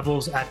quality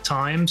levels at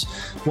times,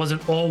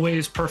 wasn't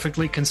always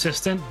perfectly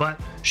consistent, but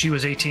she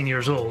was 18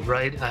 years old,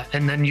 right?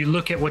 And then you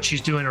look at what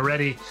she's doing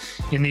already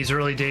in these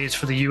early days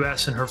for the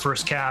U.S. and her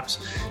first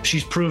caps.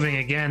 She's proving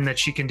again that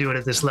she can do it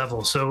at this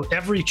level. So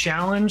every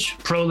challenge,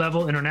 pro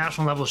level,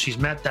 international level, she's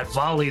met. That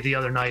volley the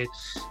other night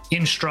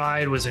in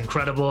stride was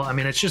incredible. I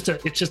mean, it's just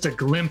a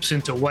glimpse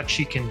into what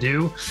she can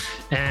do.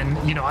 And,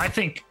 I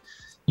think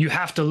you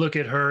have to look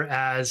at her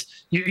as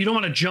you don't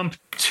want to jump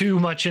too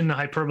much into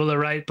hyperbole,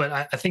 right? But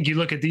I think you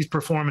look at these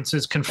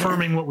performances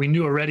confirming what we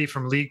knew already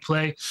from league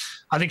play.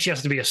 I think she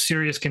has to be a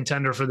serious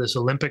contender for this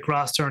Olympic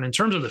roster. And in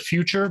terms of the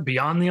future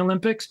beyond the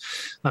Olympics,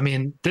 I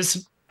mean,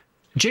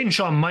 Jaden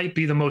Shaw might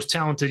be the most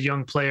talented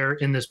young player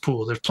in this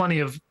pool. There's plenty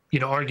of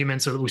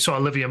arguments. We saw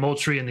Olivia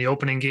Moultrie in the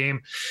opening game.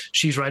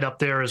 She's right up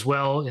there as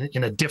well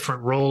in a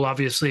different role,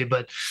 obviously.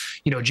 But,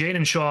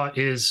 Jaden Shaw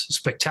is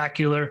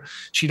spectacular.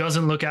 She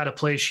doesn't look out of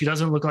place. She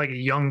doesn't look like a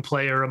young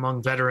player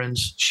among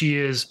veterans. She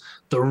is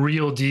the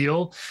real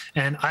deal.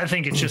 And I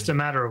think it's just a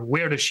matter of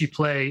where does she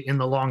play in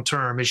the long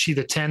term? Is she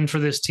the 10 for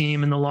this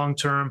team in the long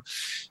term?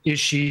 Is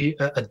she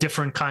a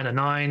different kind of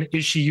 9?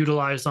 Is she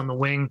utilized on the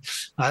wing?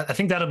 I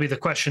think that'll be the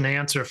question to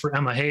answer for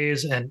Emma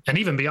Hayes and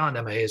even beyond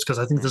Emma Hayes, because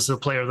I think this is a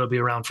player that'll be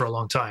around for a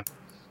long time.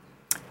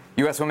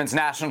 U.S. women's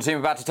national team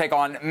about to take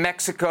on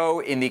Mexico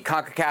in the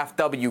CONCACAF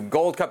W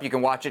Gold Cup. You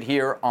can watch it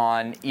here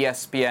on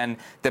ESPN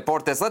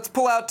Deportes. Let's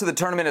pull out to the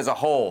tournament as a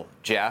whole,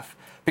 Jeff,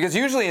 because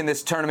usually in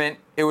this tournament,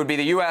 it would be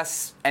the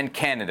U.S. and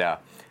Canada.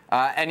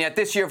 And yet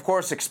this year, of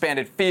course,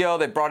 expanded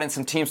field. They brought in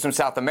some teams from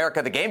South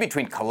America. The game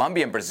between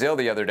Colombia and Brazil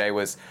the other day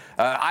was,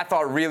 I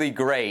thought, really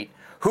great.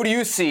 Who do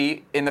you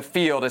see in the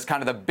field as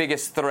kind of the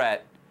biggest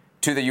threat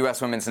to the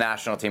U.S. women's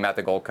national team at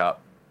the Gold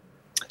Cup?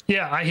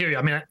 Yeah, I hear you.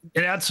 I mean,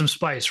 it adds some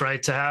spice,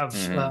 right, to have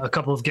a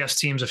couple of guest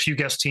teams, a few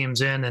guest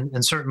teams in,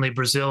 and certainly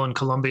Brazil and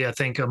Colombia, I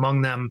think,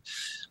 among them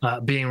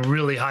being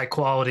really high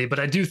quality. But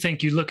I do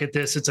think you look at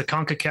this, it's a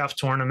CONCACAF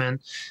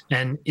tournament,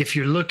 and if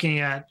you're looking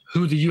at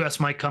who the U.S.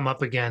 might come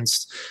up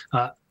against,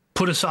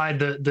 put aside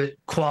the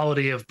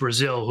quality of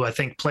Brazil, who I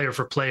think player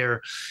for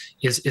player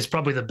is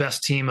probably the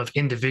best team of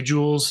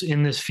individuals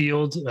in this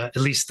field. At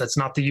least that's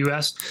not the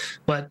U.S.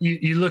 But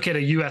you look at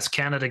a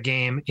U.S.-Canada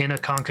game in a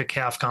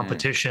CONCACAF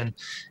competition,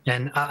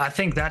 and I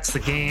think that's the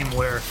game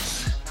where,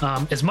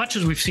 as much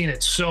as we've seen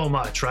it so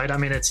much, right? I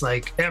mean, it's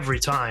like every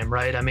time,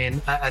 right? I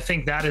mean, I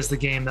think that is the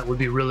game that would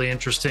be really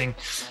interesting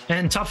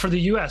and tough for the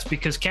U.S.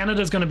 because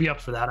Canada is going to be up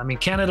for that. I mean,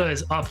 Canada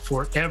is up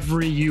for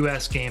every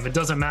U.S. game. It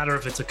doesn't matter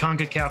if it's a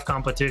CONCACAF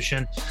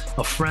competition,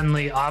 a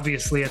friendly,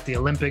 obviously at the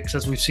Olympics,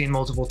 as we've seen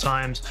multiple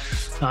times.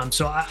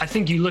 So I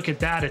think you look at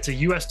that, it's a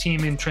U.S.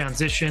 team in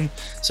transition,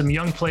 some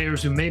young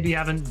players who maybe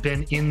haven't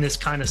been in this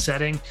kind of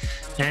setting,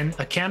 and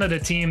a Canada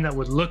team that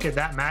would look at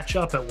that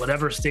matchup at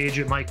whatever stage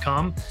it might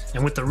come.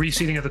 And with the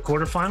reseeding of the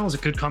quarterfinals,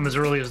 it could come as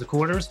early as the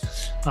quarters.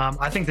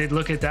 I think they'd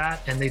look at that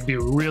and they'd be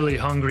really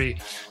hungry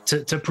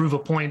to prove a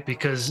point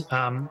because,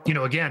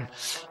 again,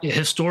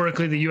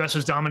 historically, the U.S.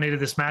 has dominated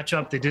this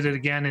matchup. They did it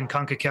again in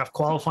CONCACAF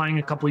qualifying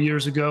a couple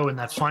years ago in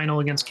that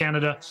final against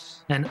Canada.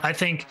 And I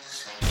think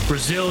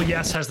Brazil,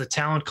 yes, has the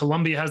talent.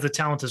 Colombia has the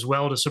talent as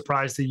well to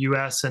surprise the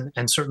U.S.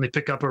 and certainly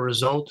pick up a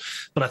result.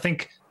 But I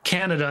think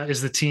Canada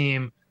is the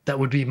team that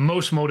would be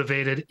most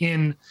motivated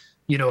in,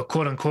 a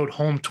quote-unquote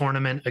home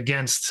tournament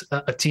against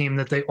a team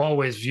that they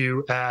always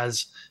view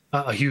as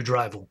a huge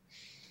rival.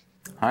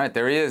 All right,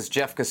 there he is,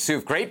 Jeff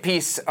Kassouf. Great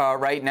piece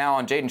right now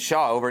on Jaden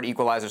Shaw over at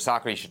Equalizer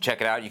Soccer. You should check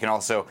it out. You can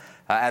also,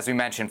 as we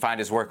mentioned, find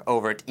his work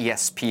over at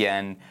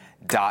ESPN.com.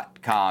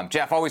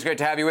 Jeff, always great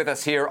to have you with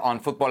us here on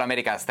Futbol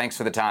Americas. Thanks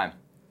for the time.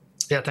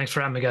 Yeah, thanks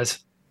for having me, guys.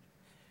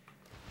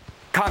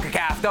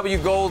 CONCACAF W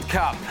Gold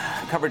Cup.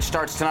 Coverage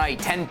starts tonight,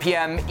 10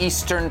 p.m.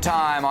 Eastern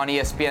Time on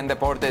ESPN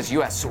Deportes.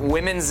 U.S.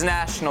 women's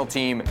national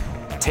team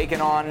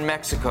taking on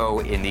Mexico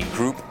in the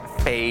group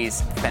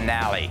phase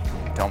finale.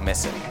 Don't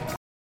miss it.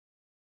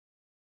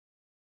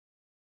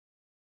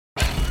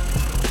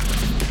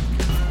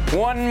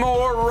 One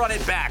more run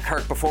it back,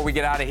 Herc, before we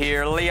get out of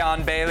here.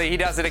 Leon Bailey, he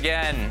does it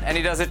again, and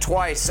he does it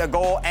twice. A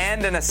goal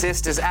and an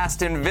assist as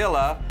Aston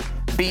Villa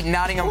beat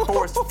Nottingham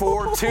Forest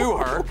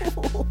 4-2, Herc.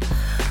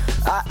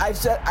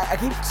 I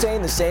keep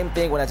saying the same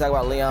thing when I talk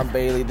about Leon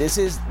Bailey. This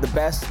is the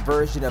best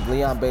version of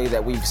Leon Bailey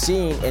that we've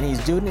seen, and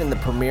he's doing it in the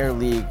Premier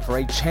League for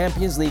a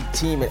Champions League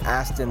team at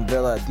Aston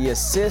Villa. The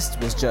assist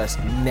was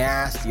just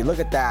nasty. Look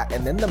at that.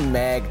 And then the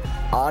Meg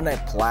on a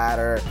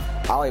platter.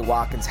 Ollie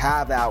Watkins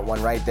have that one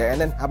right there.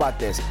 And then how about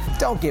this?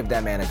 Don't give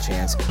that man a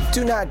chance.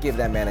 Do not give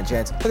that man a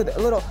chance. Look at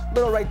that little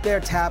right there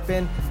tap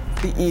in.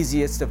 The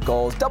easiest of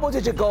goals.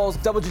 Double-digit goals,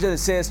 double-digit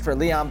assists for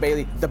Leon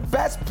Bailey, the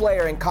best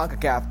player in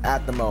CONCACAF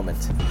at the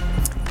moment.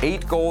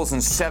 8 goals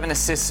and 7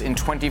 assists in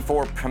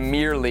 24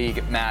 Premier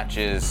League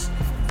matches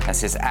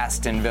as his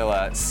Aston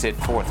Villa sit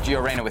fourth.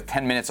 Gio Reyna with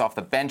 10 minutes off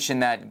the bench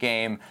in that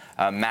game.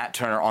 Matt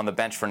Turner on the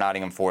bench for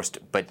Nottingham Forest,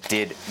 but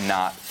did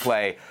not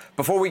play.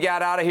 Before we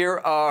get out of here,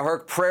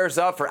 Herc, prayers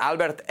up for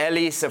Albert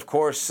Ellis, of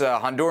course,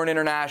 Honduran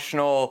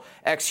international,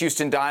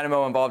 ex-Houston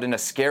Dynamo, involved in a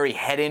scary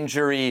head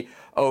injury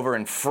over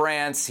in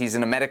France. He's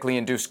in a medically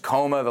induced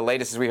coma. The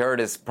latest, as we heard,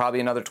 is probably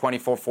another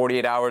 24,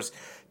 48 hours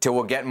till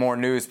we'll get more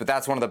news. But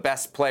that's one of the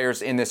best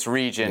players in this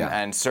region,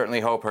 and certainly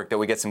hope, Herc, that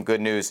we get some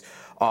good news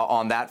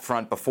on that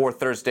front before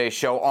Thursday's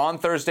show. On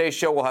Thursday's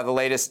show, we'll have the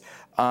latest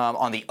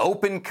on the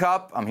Open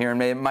Cup. I'm hearing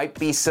there might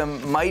be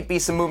some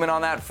movement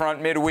on that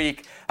front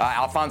midweek.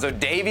 Alphonso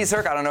Davies,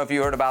 Herc, I don't know if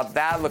you heard about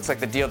that. Looks like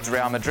the deal to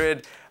Real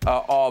Madrid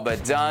all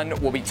but done.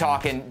 We'll be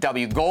talking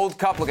W Gold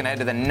Cup, looking ahead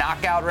to the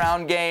knockout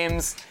round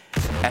games.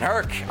 And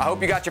Herc, I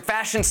hope you got your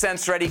fashion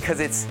sense ready because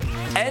it's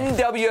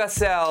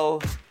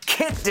NWSL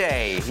Kit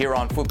Day here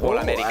on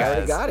Futbol Americas. I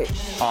already got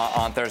it.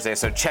 On Thursday,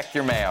 so check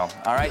your mail.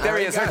 All right, there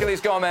he is,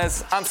 Hercules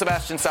Gomez. I'm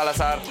Sebastian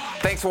Salazar.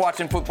 Thanks for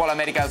watching Futbol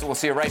Americas. We'll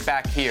see you right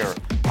back here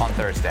on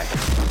Thursday.